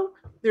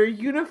 their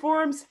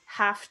uniforms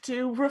have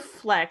to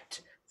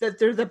reflect that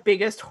they're the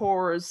biggest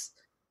whores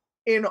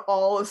in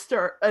all of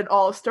Star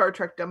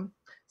Trekdom.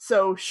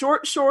 So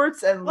short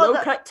shorts and low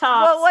cut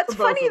tops. Well, what's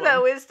funny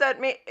though is that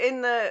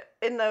in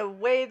the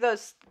way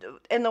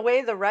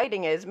the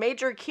writing is,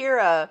 Major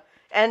Kira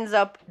ends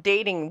up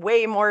dating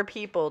way more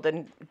people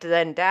than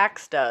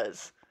Dax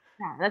does.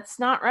 Yeah, that's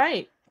not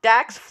right.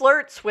 Dax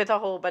flirts with a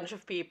whole bunch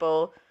of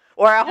people,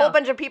 or a whole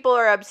bunch of people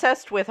are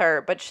obsessed with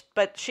her, but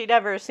she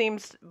never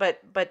seems.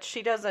 But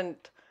she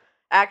doesn't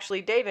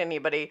actually date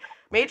anybody.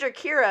 Major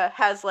Kira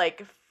has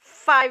like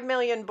 5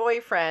 million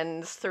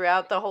boyfriends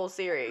throughout the whole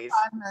series.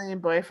 5 million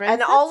boyfriends,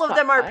 and all of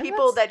them are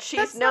people that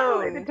she's known.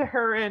 Not related to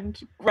her and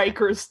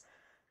Riker's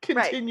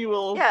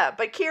continual. Right. Yeah,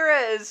 but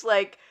Kira is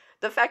like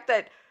the fact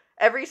that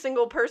every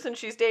single person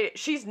she's dated,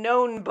 she's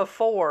known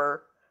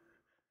before.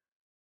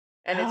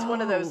 And it's one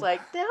of those like,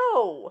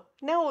 no,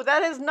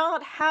 that is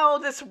not how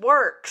this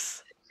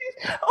works.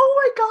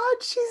 Oh my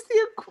God, she's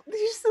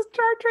the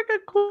Star Trek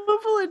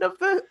equivalent of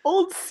the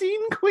old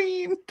scene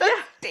queen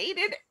that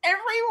dated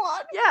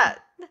everyone. Yeah.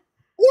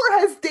 Or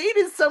has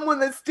dated someone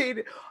that's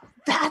dated.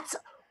 That's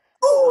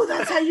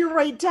how you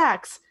write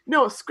Dax.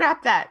 No,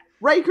 scrap that.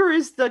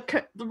 Riker's not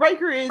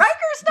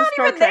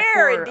even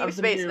there in Deep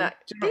Space Nine.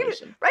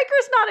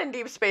 Riker's not in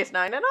Deep Space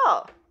Nine at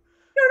all.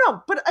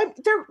 No, but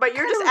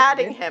you're just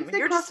adding him.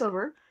 You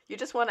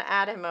just want to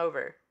add him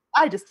over.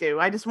 I just do.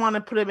 I just want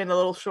to put him in a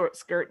little short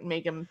skirt and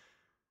make him.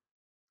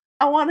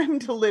 I want him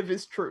to live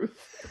his truth.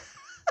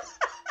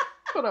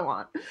 That's what I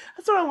want.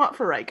 That's what I want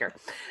for Riker.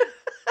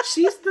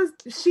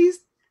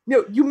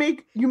 You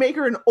make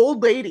her an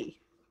old lady.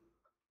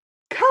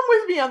 Come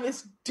with me on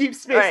this Deep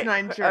Space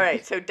Nine journey. All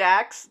right, so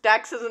Dax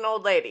is an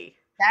old lady.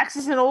 Dax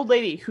is an old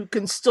lady who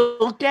can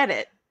still get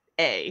it.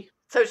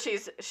 So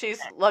she's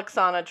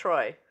Luxana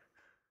Troy.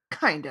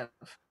 Kind of,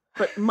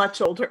 but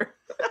much older.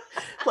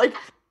 Like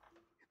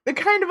the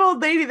kind of old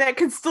lady that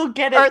can still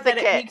get it, Eartha that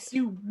Kitt. It makes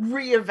you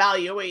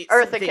reevaluate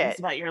Eartha things Kitt.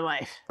 about your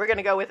life. We're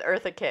gonna go with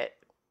Eartha Kitt.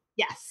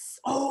 Yes.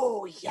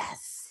 Oh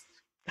yes.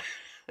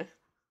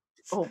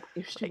 Oh,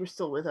 if she were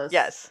still with us,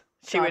 yes,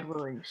 she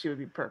would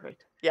be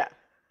perfect. Yeah,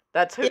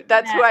 that's who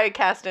I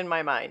cast in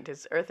my mind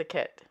is Eartha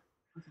Kitt.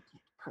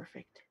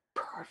 Perfect.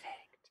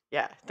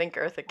 Yeah, think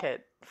Eartha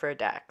Kitt for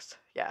Dax.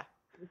 Yeah.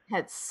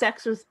 Had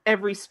sex with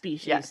every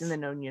species in the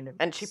known universe.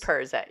 And she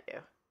purrs at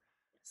you.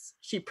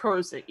 She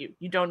purrs at you.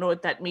 You don't know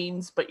what that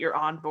means, but you're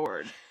on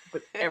board.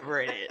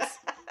 Whatever it is.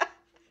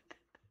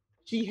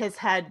 She has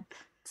had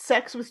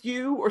sex with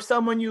you or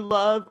someone you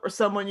love or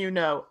someone you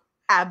know.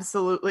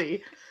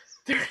 Absolutely.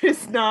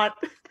 There's no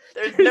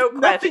question.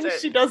 Nothing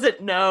she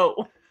doesn't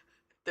know.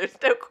 There's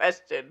no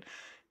question.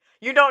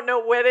 You don't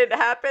know when it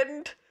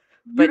happened,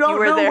 but you don't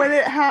were know there. When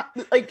it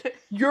happened. Like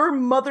your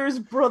mother's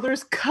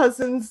brother's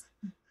cousin's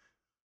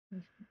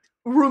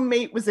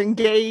roommate was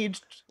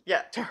engaged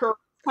to her at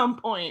some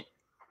point.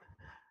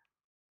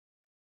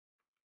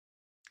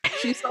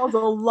 She sells a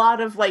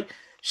lot of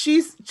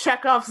she's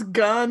Chekhov's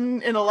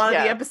gun in a lot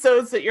of the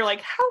episodes that you're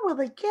like, how will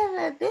they get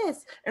at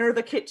this? And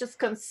Eartha Kitt just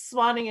comes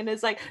swanning and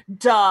is like,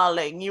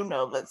 darling, you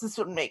know this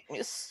would make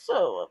me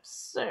so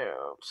upset.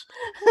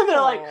 And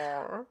they're like,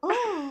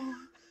 oh,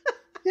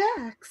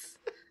 Dax,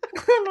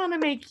 I want to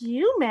make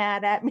you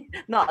mad at me.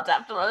 Not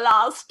after the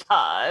last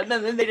time.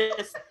 And then they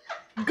just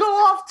go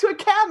off to a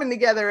cabin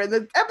together and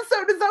the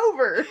episode is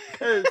over.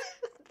 Because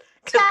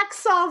Dax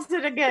solves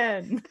it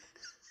again.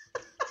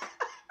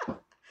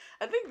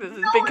 I think this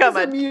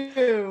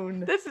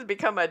has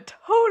become a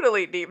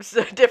totally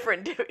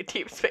different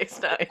Deep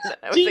Space Nine.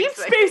 Deep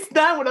Space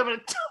Nine would have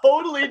a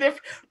totally different.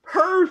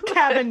 Her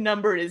cabin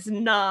number is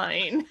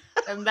 9,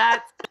 and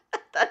that's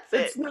it.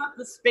 It's not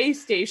the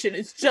space station;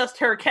 it's just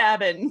her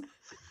cabin.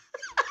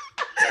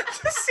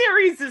 The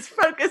series is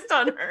focused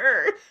on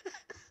her.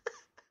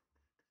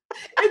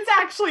 It's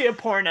actually a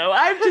porno.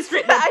 I've just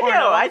written a porno. I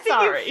know. I think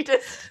sorry.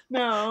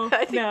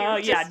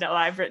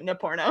 I've written a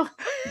porno.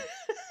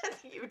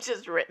 You've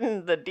just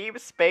written the Deep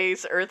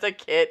Space Eartha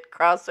Kitt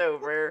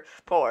crossover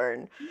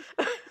porn.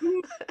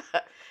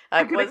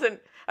 I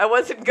wasn't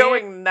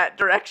going in that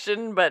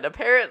direction, but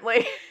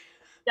apparently.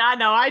 Yeah,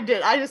 no, I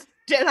did. I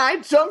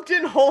jumped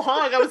in whole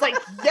hog. I was like,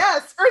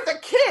 yes,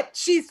 Eartha Kitt.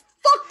 She's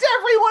fucked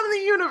everyone in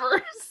the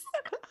universe.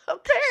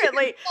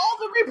 Apparently.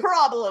 Solved every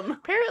problem.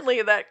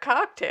 Apparently that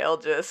cocktail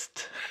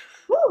just.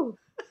 Woo.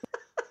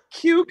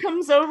 Q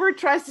comes over,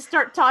 tries to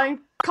start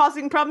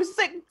causing problems. He's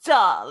like,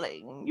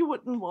 darling, you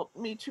wouldn't want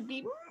me to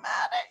be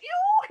mad at you.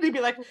 And he'd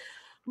be like,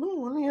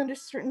 only under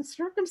certain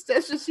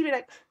circumstances. She'd be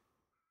like,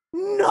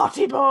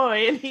 naughty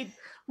boy. And he'd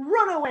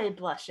run away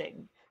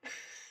blushing.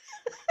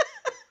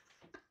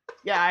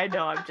 Yeah, I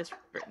know. I've just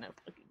written a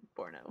fucking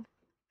porno.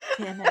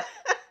 Damn it.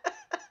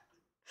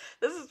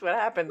 This is what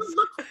happens.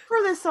 Look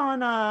for this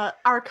on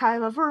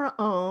Archive of Our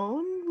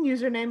Own.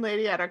 Username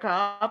Lady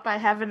Attercop. I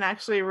haven't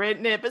actually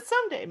written it, but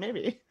someday,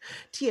 maybe.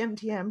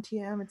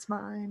 TM, it's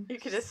mine. You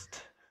could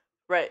just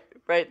write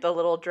the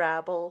little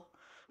drabble.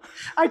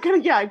 I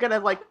gotta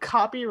like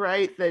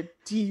copyright the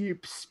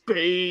Deep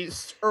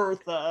Space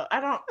Eartha.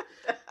 I don't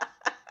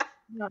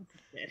know.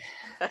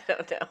 I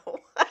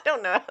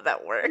don't know how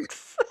that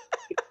works.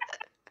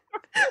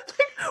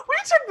 We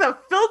took the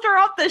filter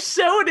off the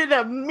show and it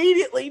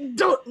immediately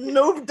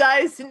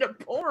dives into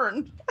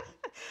porn.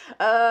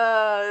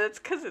 It's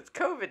because it's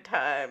COVID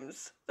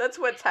times. That's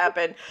what's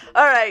happened.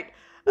 All right.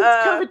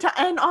 It's COVID time.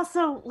 And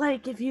also,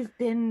 like, if you've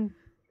been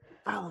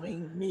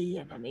following me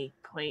at any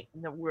point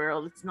in the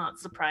world, it's not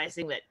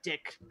surprising that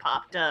Dick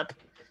popped up.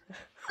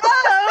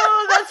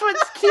 Oh, that's what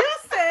Q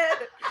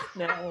said.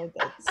 No,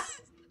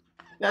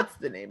 that's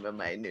the name of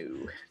my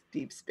new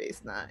Deep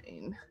Space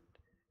Nine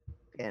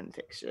fan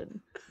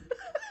fiction.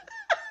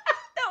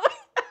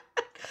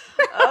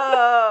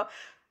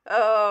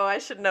 Oh, I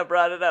shouldn't have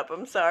brought it up.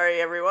 I'm sorry,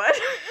 everyone.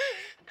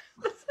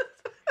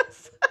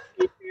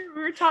 We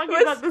were talking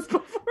about this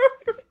before we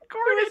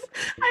recorded.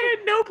 I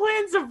had no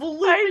plans of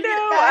looping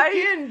it back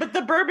in, but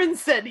the bourbon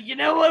said, you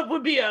know what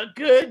would be a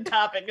good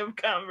topic of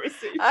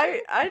conversation.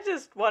 I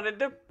just wanted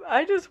to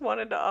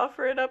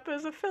offer it up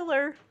as a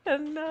filler,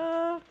 and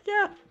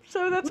yeah,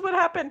 so that's what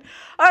happened.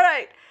 All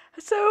right,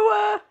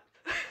 so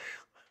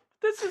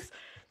this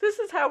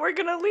is how we're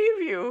gonna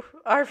leave you,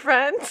 our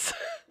friends,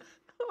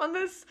 on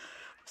this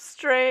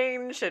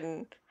strange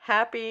and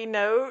happy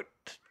note.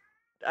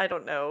 I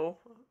don't know,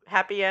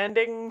 happy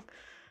ending.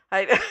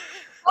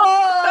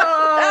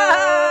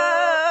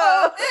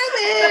 Oh,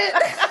 Emmett!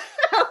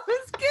 That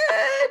was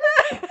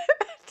good.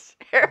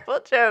 Terrible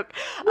joke.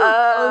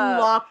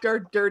 Unlocked our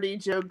dirty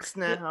jokes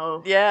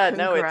now. Yeah,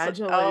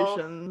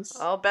 congratulations.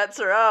 All bets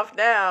are off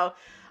now.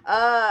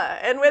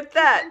 And with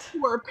that,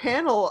 to our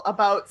panel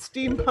about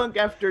Steampunk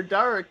After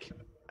Dark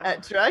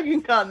at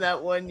DragonCon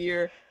that one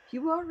year,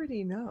 you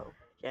already know.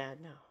 Yeah,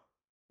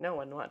 no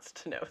one wants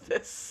to know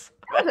this.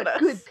 That was a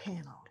good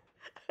panel.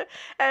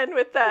 And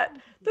with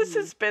that, this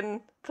has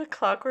been the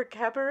Clockwork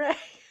Cabaret.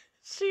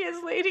 She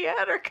is Lady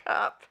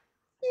Attercop.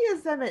 He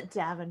is Emmett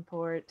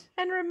Davenport.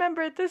 And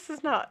remember, this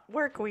is not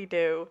work we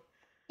do.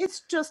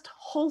 It's just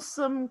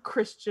wholesome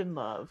Christian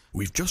love.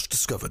 We've just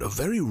discovered a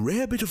very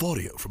rare bit of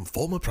audio from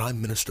former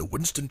Prime Minister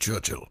Winston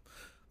Churchill.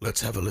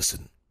 Let's have a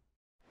listen.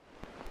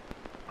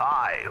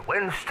 I,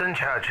 Winston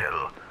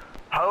Churchill,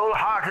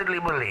 wholeheartedly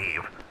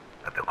believe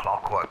that the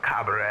Clockwork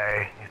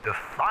Cabaret is the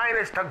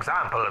finest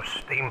example of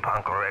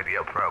steampunk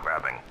radio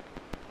programming.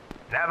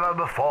 Never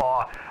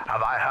before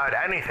have I heard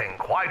anything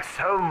quite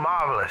so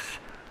marvelous,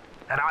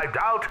 and I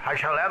doubt I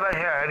shall ever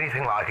hear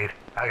anything like it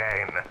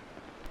again.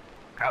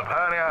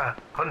 Calpurnia,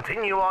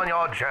 continue on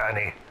your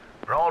journey,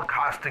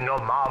 broadcasting your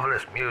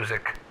marvelous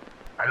music,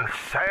 and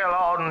sail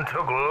on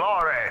to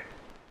glory.